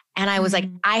 And I was like,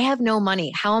 I have no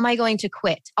money. How am I going to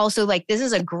quit? Also, like, this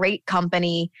is a great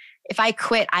company. If I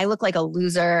quit, I look like a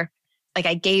loser. Like,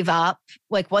 I gave up.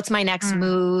 Like, what's my next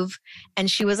move? And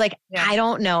she was like, I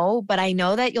don't know, but I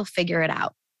know that you'll figure it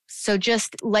out. So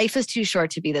just life is too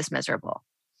short to be this miserable.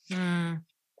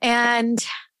 And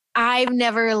I've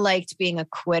never liked being a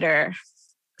quitter.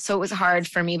 So it was hard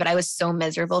for me, but I was so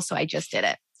miserable. So I just did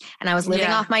it. And I was living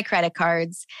off my credit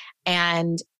cards,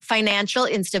 and financial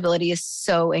instability is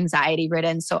so anxiety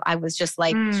ridden. So I was just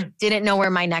like, didn't know where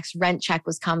my next rent check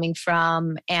was coming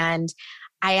from. And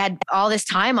I had all this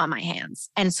time on my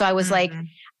hands. And so I was like,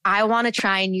 I want to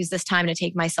try and use this time to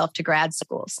take myself to grad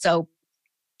school. So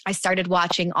I started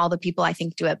watching all the people I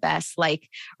think do it best, like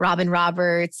Robin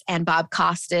Roberts and Bob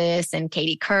Costas and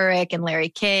Katie Couric and Larry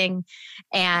King.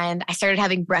 And I started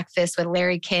having breakfast with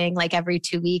Larry King like every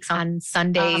 2 weeks on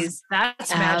Sundays.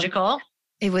 That's magical.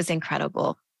 It was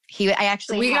incredible. We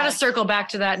got to circle back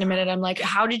to that in a minute. I'm like,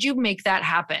 how did you make that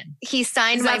happen? He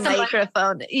signed my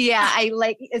microphone. Yeah.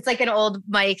 It's like an old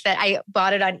mic that I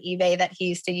bought it on eBay that he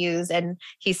used to use, and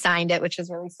he signed it, which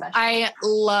was really special. I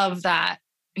love that.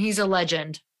 He's a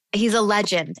legend. He's a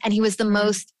legend. And he was the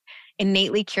most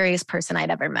innately curious person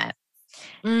I'd ever met.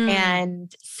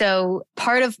 And so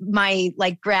part of my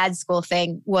like grad school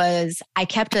thing was I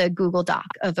kept a Google Doc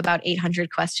of about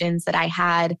 800 questions that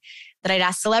I'd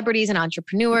asked celebrities and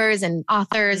entrepreneurs and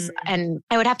authors, and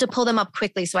I would have to pull them up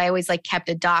quickly. So I always like kept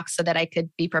a doc so that I could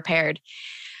be prepared.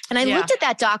 And I looked at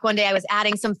that doc one day, I was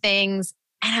adding some things,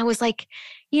 and I was like,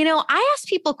 I ask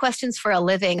people questions for a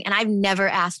living, and I've never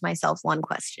asked myself one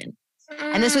question.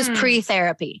 And this was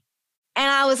pre-therapy. And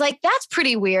I was like, that's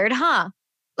pretty weird, huh?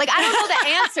 Like, I don't know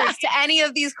the answers to any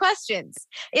of these questions.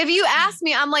 If you ask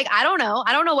me, I'm like, I don't know.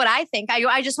 I don't know what I think.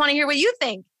 I just want to hear what you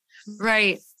think.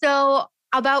 Right. So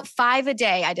about 5 a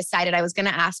day, I decided I was going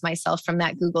to ask myself from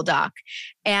that Google Doc.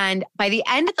 And by the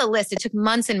end of the list, it took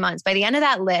months and months. By the end of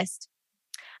that list,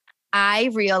 I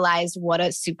realized what a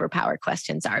superpower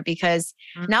questions are, because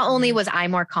not only was I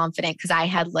more confident because I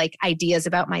had like ideas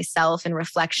about myself and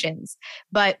reflections,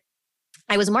 but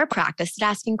I was more practiced at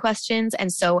asking questions.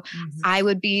 And so I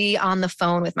would be on the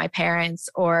phone with my parents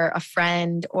or a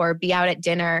friend or be out at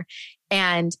dinner,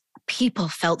 and people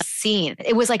felt seen.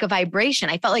 It was like a vibration.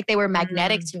 I felt like they were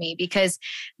magnetic to me because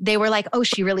they were like, oh,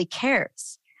 she really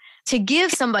cares. To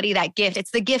give somebody that gift,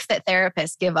 it's the gift that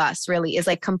therapists give us, really, is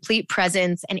like complete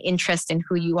presence and interest in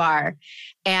who you are.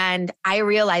 And I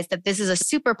realized that this is a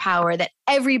superpower that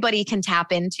everybody can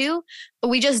tap into, but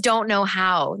we just don't know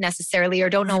how necessarily, or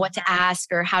don't know what to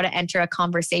ask or how to enter a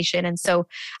conversation. And so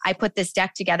I put this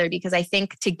deck together because I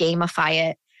think to gamify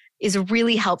it is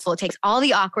really helpful. It takes all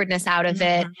the awkwardness out of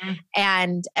it.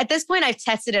 And at this point, I've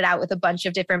tested it out with a bunch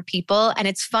of different people, and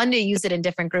it's fun to use it in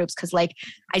different groups. Cause like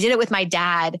I did it with my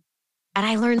dad, and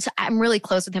I'm really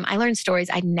close with him. I learned stories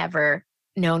I'd never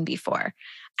known before.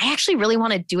 I actually really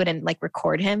want to do it and like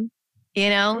record him,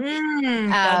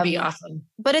 That'd be awesome.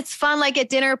 But it's fun. Like at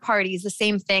dinner parties, the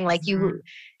same thing. Like you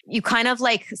kind of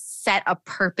like set a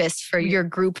purpose for your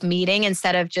group meeting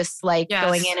instead of just like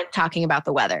going in and talking about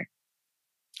the weather.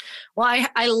 Well,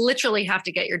 I literally have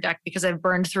to get your deck because I've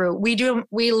burned through.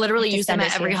 We literally use them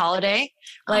at every holiday.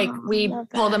 Like we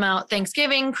pull them out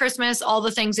Thanksgiving, Christmas, all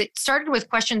the things. It started with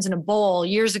questions in a bowl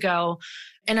years ago.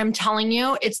 And I'm telling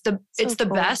you, it's the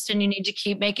best, and you need to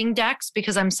keep making decks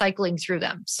because I'm cycling through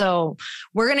them. So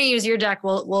we're going to use your deck.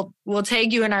 We'll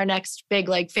tag you in our next big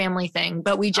like family thing.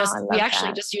 But we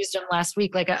actually just used them last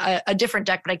week, like a different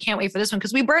deck. But I can't wait for this one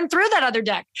because we burned through that other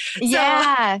deck. So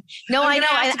I know.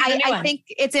 I think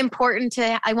it's important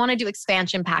I want to do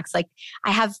expansion packs. Like I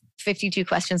have 52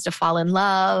 questions to fall in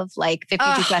love, like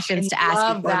 52 questions to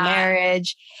ask before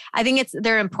marriage. I think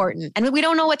they're important, and we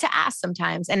don't know what to ask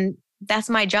sometimes. And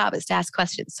that's my job, is to ask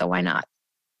questions. So why not?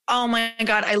 Oh my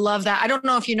God. I love that. I don't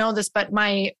know if you know this, but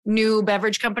my new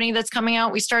beverage company that's coming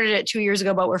out, we started it 2 years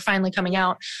ago, but we're finally coming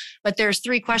out. But there's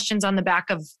 3 questions on the back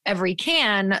of every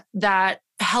can that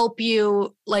help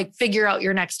you like figure out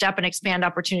your next step and expand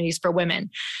opportunities for women.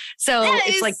 So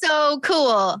it's like so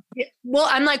cool. Well,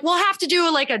 I'm like, we'll have to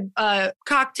do like a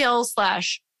cocktail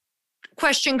 /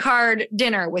 question card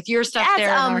dinner with your stuff. That's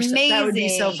there. Amazing. That would be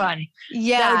so fun.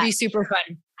 Yeah. That would be super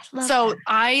fun.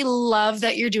 I love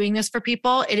that you're doing this for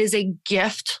people. It is a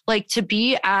gift, like to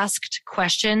be asked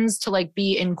questions, to like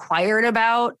be inquired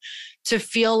about, to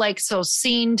feel like so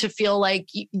seen, to feel like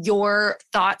your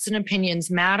thoughts and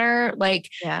opinions matter. Like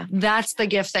that's the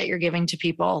gift that you're giving to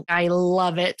people. I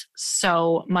love it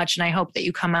so much. And I hope that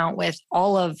you come out with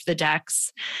all of the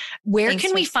decks. Where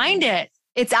can we find it?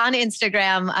 It's on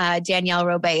Instagram, Danielle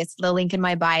Robay. It's the link in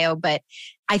my bio. But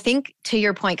I think to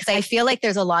your point, because I feel like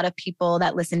there's a lot of people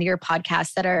that listen to your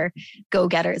podcast that are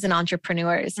go-getters and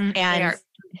entrepreneurs. And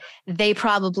they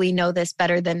probably know this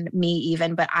better than me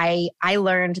even. But I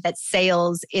learned that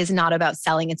sales is not about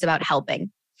selling. It's about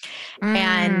helping.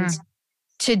 And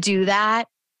to do that,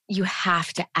 you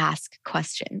have to ask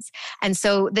questions. And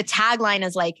so the tagline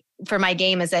is like, for my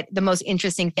game, is that the most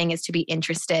interesting thing is to be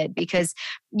interested, because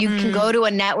you can go to a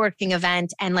networking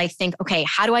event and like think, okay,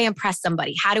 how do I impress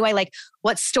somebody? How do I like,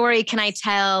 what story can I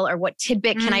tell, or what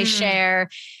tidbit can I share?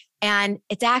 And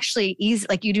it's actually easy.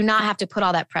 Like you do not have to put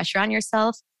all that pressure on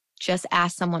yourself. Just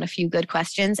ask someone a few good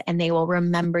questions and they will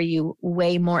remember you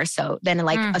way more so than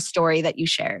like a story that you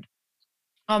shared.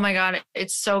 Oh my God,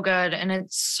 it's so good. And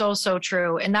it's so, so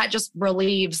true. And that just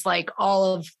relieves like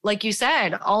all of, like you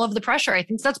said, all of the pressure. I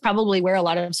think that's probably where a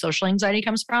lot of social anxiety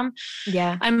comes from.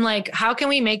 Yeah. I'm like, how can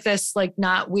we make this like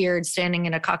not weird standing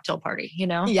in a cocktail party, you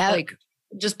know? Yeah. Like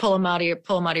just pull them out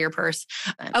of your purse.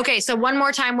 Okay. So one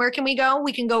more time, where can we go?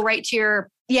 We can go right to your...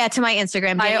 Yeah, to my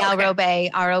Instagram, Danielle Robay,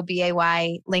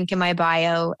 ROBAY, link in my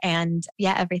bio. And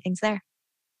yeah, everything's there.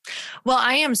 Well,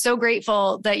 I am so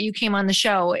grateful that you came on the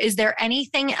show. Is there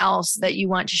anything else that you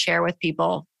want to share with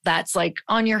people that's like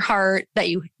on your heart that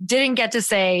you didn't get to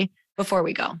say before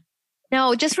we go?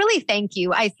 No, just really thank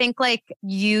you. I think like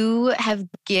you have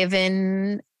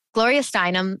given... Gloria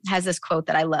Steinem has this quote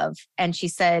that I love. And she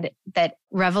said that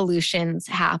revolutions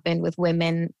happen with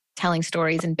women telling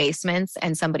stories in basements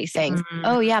and somebody saying,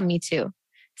 oh yeah, me too.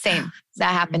 Same.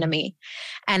 That happened to me.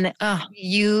 And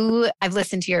I've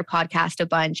listened to your podcast a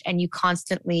bunch and you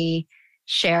constantly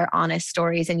share honest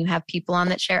stories and you have people on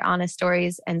that share honest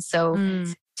stories. And so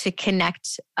to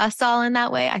connect us all in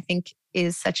that way, I think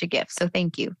is such a gift. So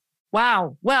thank you.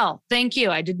 Wow. Well, thank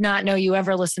you. I did not know you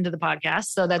ever listened to the podcast.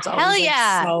 So that's always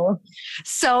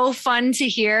so fun to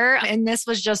hear. And this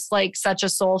was just like such a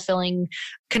soul-filling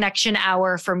connection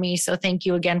hour for me. So thank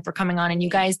you again for coming on. And you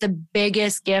guys, the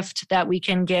biggest gift that we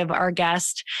can give our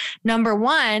guest, number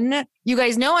one, you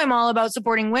guys know I'm all about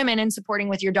supporting women and supporting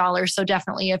with your dollars. So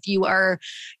definitely, if you are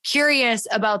curious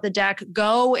about the deck,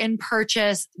 go and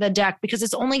purchase the deck because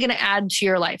it's only going to add to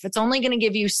your life. It's only going to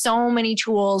give you so many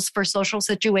tools for social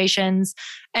situations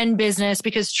and business,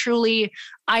 because truly,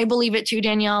 I believe it too,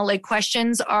 Danielle. Like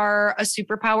questions are a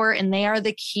superpower and they are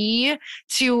the key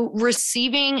to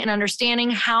receiving and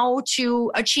understanding how to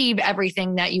achieve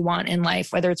everything that you want in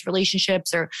life, whether it's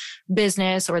relationships or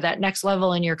business or that next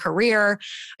level in your career.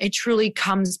 It truly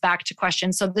comes back to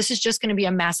questions. So this is just going to be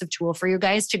a massive tool for you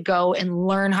guys to go and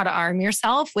learn how to arm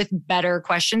yourself with better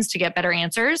questions to get better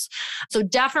answers. So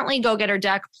definitely go get our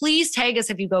deck. Please tag us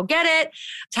if you go get it.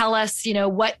 Tell us,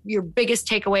 what your biggest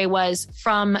takeaway was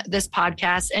from this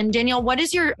podcast. And Danielle, what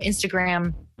is your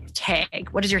Instagram tag?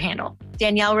 What is your handle?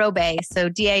 Danielle Robay. So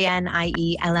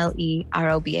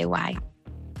DanielleRobay.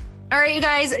 All right, you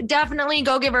guys, definitely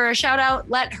go give her a shout out.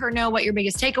 Let her know what your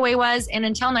biggest takeaway was. And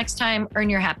until next time, earn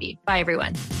your happy. Bye,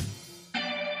 everyone.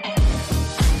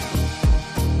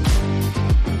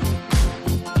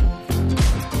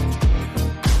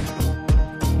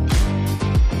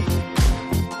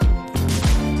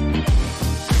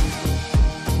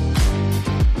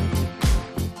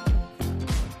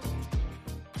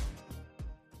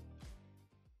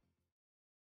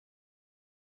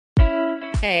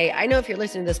 Hey, I know if you're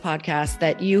listening to this podcast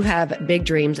that you have big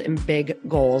dreams and big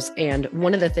goals. And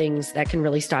one of the things that can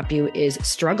really stop you is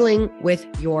struggling with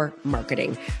your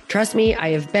marketing. Trust me, I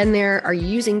have been there. Are you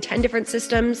using 10 different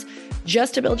systems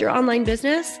just to build your online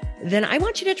business? Then I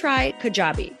want you to try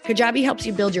Kajabi. Kajabi helps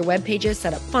you build your web pages,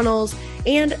 set up funnels,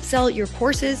 and sell your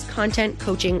courses, content,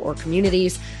 coaching, or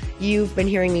communities. You've been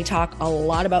hearing me talk a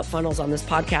lot about funnels on this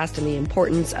podcast and the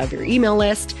importance of your email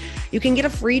list. You can get a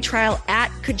free trial at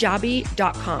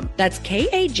kajabi.com. That's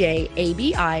Kajabi.com.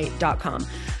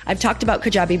 I've talked about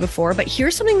Kajabi before, but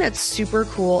here's something that's super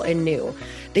cool and new.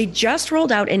 They just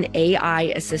rolled out an AI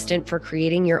assistant for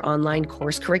creating your online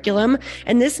course curriculum.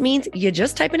 And this means you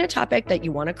just type in a topic that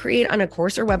you want to create on a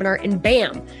course or webinar and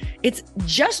bam, it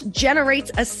just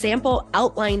generates a sample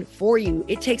outline for you.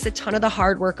 It takes a ton of the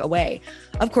hard work away.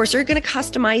 Of course, you're going to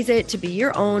customize it to be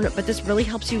your own, but this really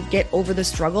helps you get over the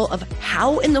struggle of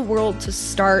how in the world to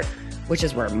start which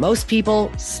is where most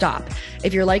people stop.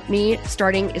 If you're like me,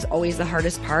 starting is always the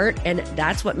hardest part, and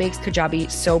that's what makes Kajabi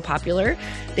so popular.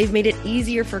 They've made it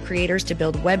easier for creators to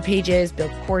build web pages,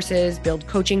 build courses, build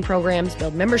coaching programs,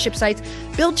 build membership sites,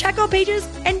 build checkout pages,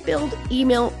 and build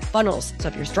email funnels. So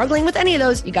if you're struggling with any of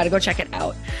those, you got to go check it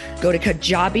out. Go to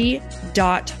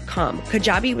Kajabi.com.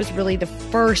 Kajabi was really the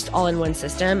first all-in-one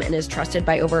system and is trusted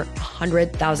by over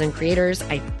 100,000 creators.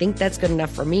 I think that's good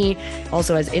enough for me.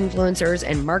 Also has influencers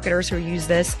and marketers who use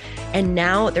this. And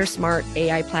now their smart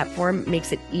AI platform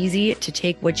makes it easy to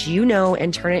take what you know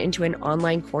and turn it into an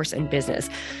online course and business.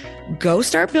 Go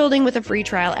start building with a free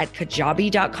trial at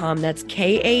Kajabi.com. That's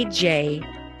Kajabi.com.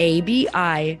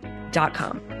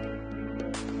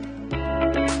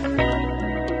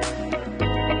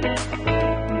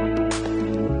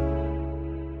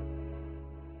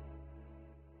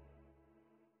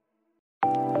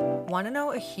 Want to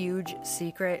know a huge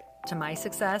secret to my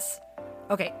success?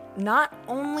 Okay, not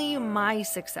only my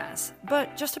success,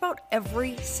 but just about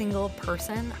every single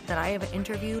person that I have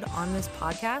interviewed on this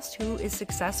podcast who is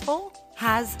successful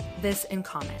has this in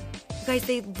common. You guys,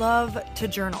 they love to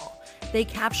journal. They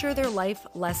capture their life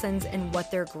lessons and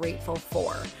what they're grateful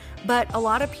for. But a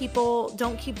lot of people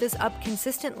don't keep this up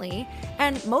consistently,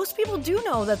 and most people do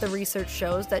know that the research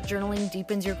shows that journaling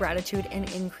deepens your gratitude and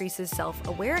increases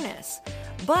self-awareness.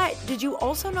 But did you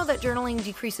also know that journaling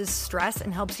decreases stress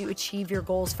and helps you achieve your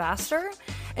goals faster?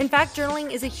 In fact,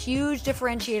 journaling is a huge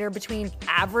differentiator between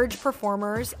average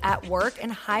performers at work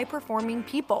and high-performing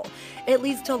people. It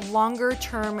leads to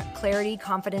longer-term clarity,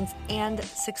 confidence, and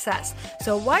success.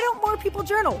 So why don't more people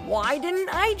journal? Why didn't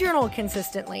I journal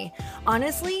consistently?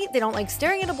 Honestly, they don't like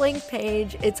staring at a blank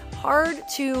page. It's hard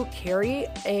to carry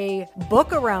a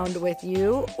book around with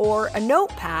you or a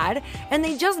notepad, and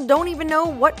they just don't even know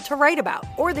what to write about,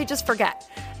 or they just forget.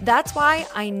 That's why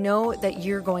I know that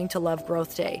you're going to love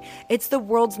Growth Day. It's the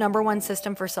world's #1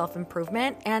 system for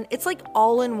self-improvement, and it's like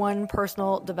all-in-one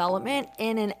personal development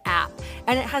in an app.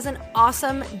 And it has an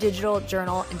awesome digital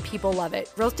journal, and people love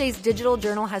it. Growth Day's digital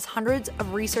journal has hundreds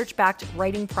of research-backed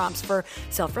writing prompts for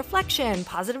self-reflection,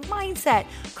 positive mindset,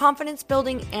 confidence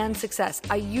building, and success.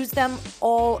 I use them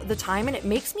all the time, and it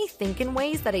makes me think in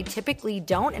ways that I typically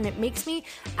don't, and it makes me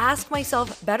ask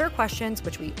myself better questions,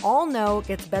 which we all know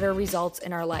gets better results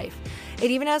in our life.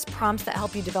 It even has prompts that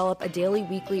help you develop a daily,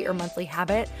 weekly, or monthly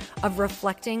habit of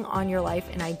reflecting on your life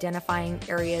and identifying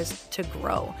areas to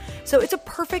grow. So it's a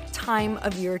perfect time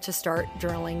of year to start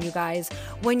journaling, you guys.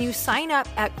 When you sign up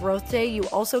at Growth Day, you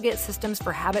also get systems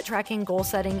for habit tracking, goal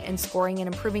setting, and scoring,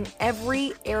 and improving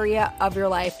every area of your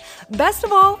life. Best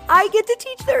of all, I get to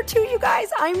teach there too, you guys.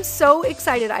 I'm so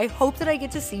excited. I hope that I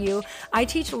get to see you. I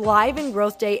teach live in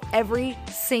Growth Day every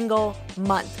single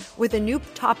month with a new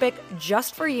topic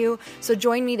just for you. So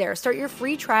join me there. Start your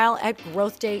free trial at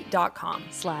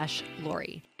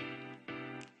growthday.com/Lori.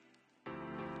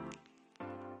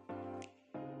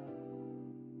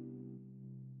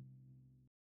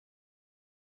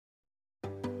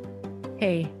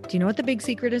 Hey, do you know what the big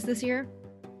secret is this year?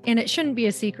 And it shouldn't be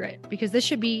a secret because this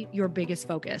should be your biggest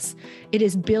focus. It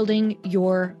is building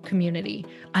your community.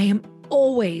 I am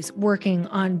always working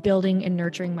on building and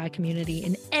nurturing my community,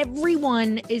 and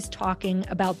everyone is talking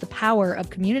about the power of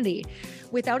community.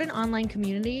 Without an online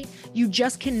community, you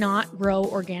just cannot grow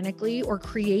organically or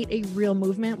create a real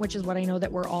movement, which is what I know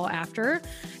that we're all after.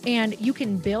 And you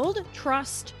can build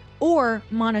trust or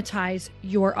monetize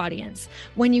your audience.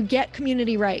 When you get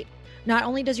community right, not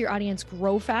only does your audience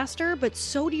grow faster, but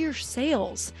so do your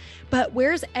sales. But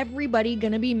where's everybody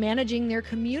going to be managing their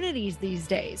communities these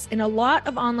days? And a lot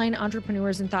of online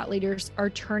entrepreneurs and thought leaders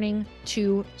are turning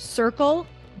to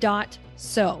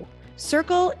Circle.so.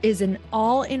 Circle is an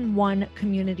all-in-one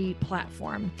community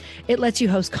platform. It lets you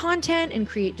host content and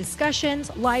create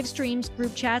discussions, live streams,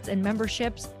 group chats, and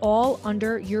memberships all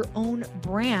under your own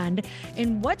brand.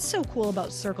 And what's so cool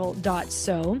about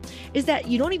Circle.so is that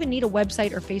you don't even need a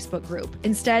website or Facebook group.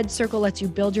 Instead, Circle lets you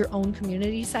build your own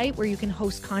community site where you can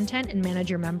host content and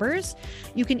manage your members.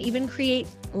 You can even create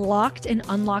locked and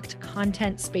unlocked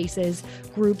content spaces,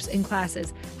 groups, and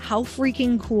classes. How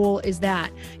freaking cool is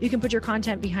that? You can put your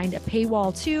content behind a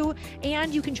paywall too,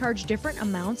 and you can charge different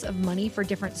amounts of money for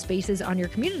different spaces on your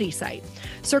community site.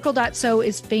 Circle.so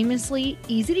is famously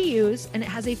easy to use, and it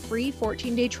has a free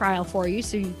 14-day trial for you,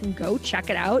 so you can go check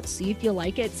it out, see if you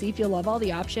like it, see if you love all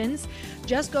the options.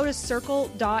 Just go to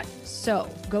Circle.so.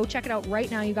 Go check it out right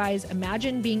now, you guys.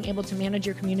 Imagine being able to manage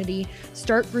your community,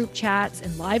 start group chats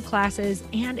and live classes,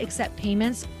 and accept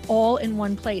payments all in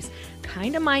one place.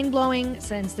 Kind of mind-blowing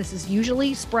since this is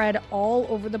usually spread all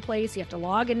over the place. You have to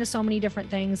log into so so many different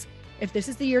things. If this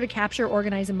is the year to capture,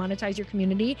 organize, and monetize your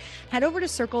community, head over to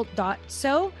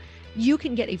circle.so. You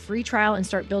can get a free trial and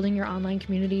start building your online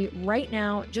community right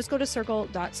now. Just go to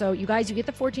circle.so. You guys, you get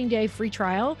the 14-day free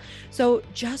trial. So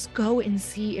just go and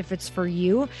see if it's for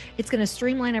you. It's going to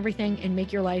streamline everything and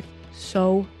make your life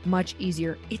so much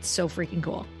easier. It's so freaking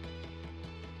cool.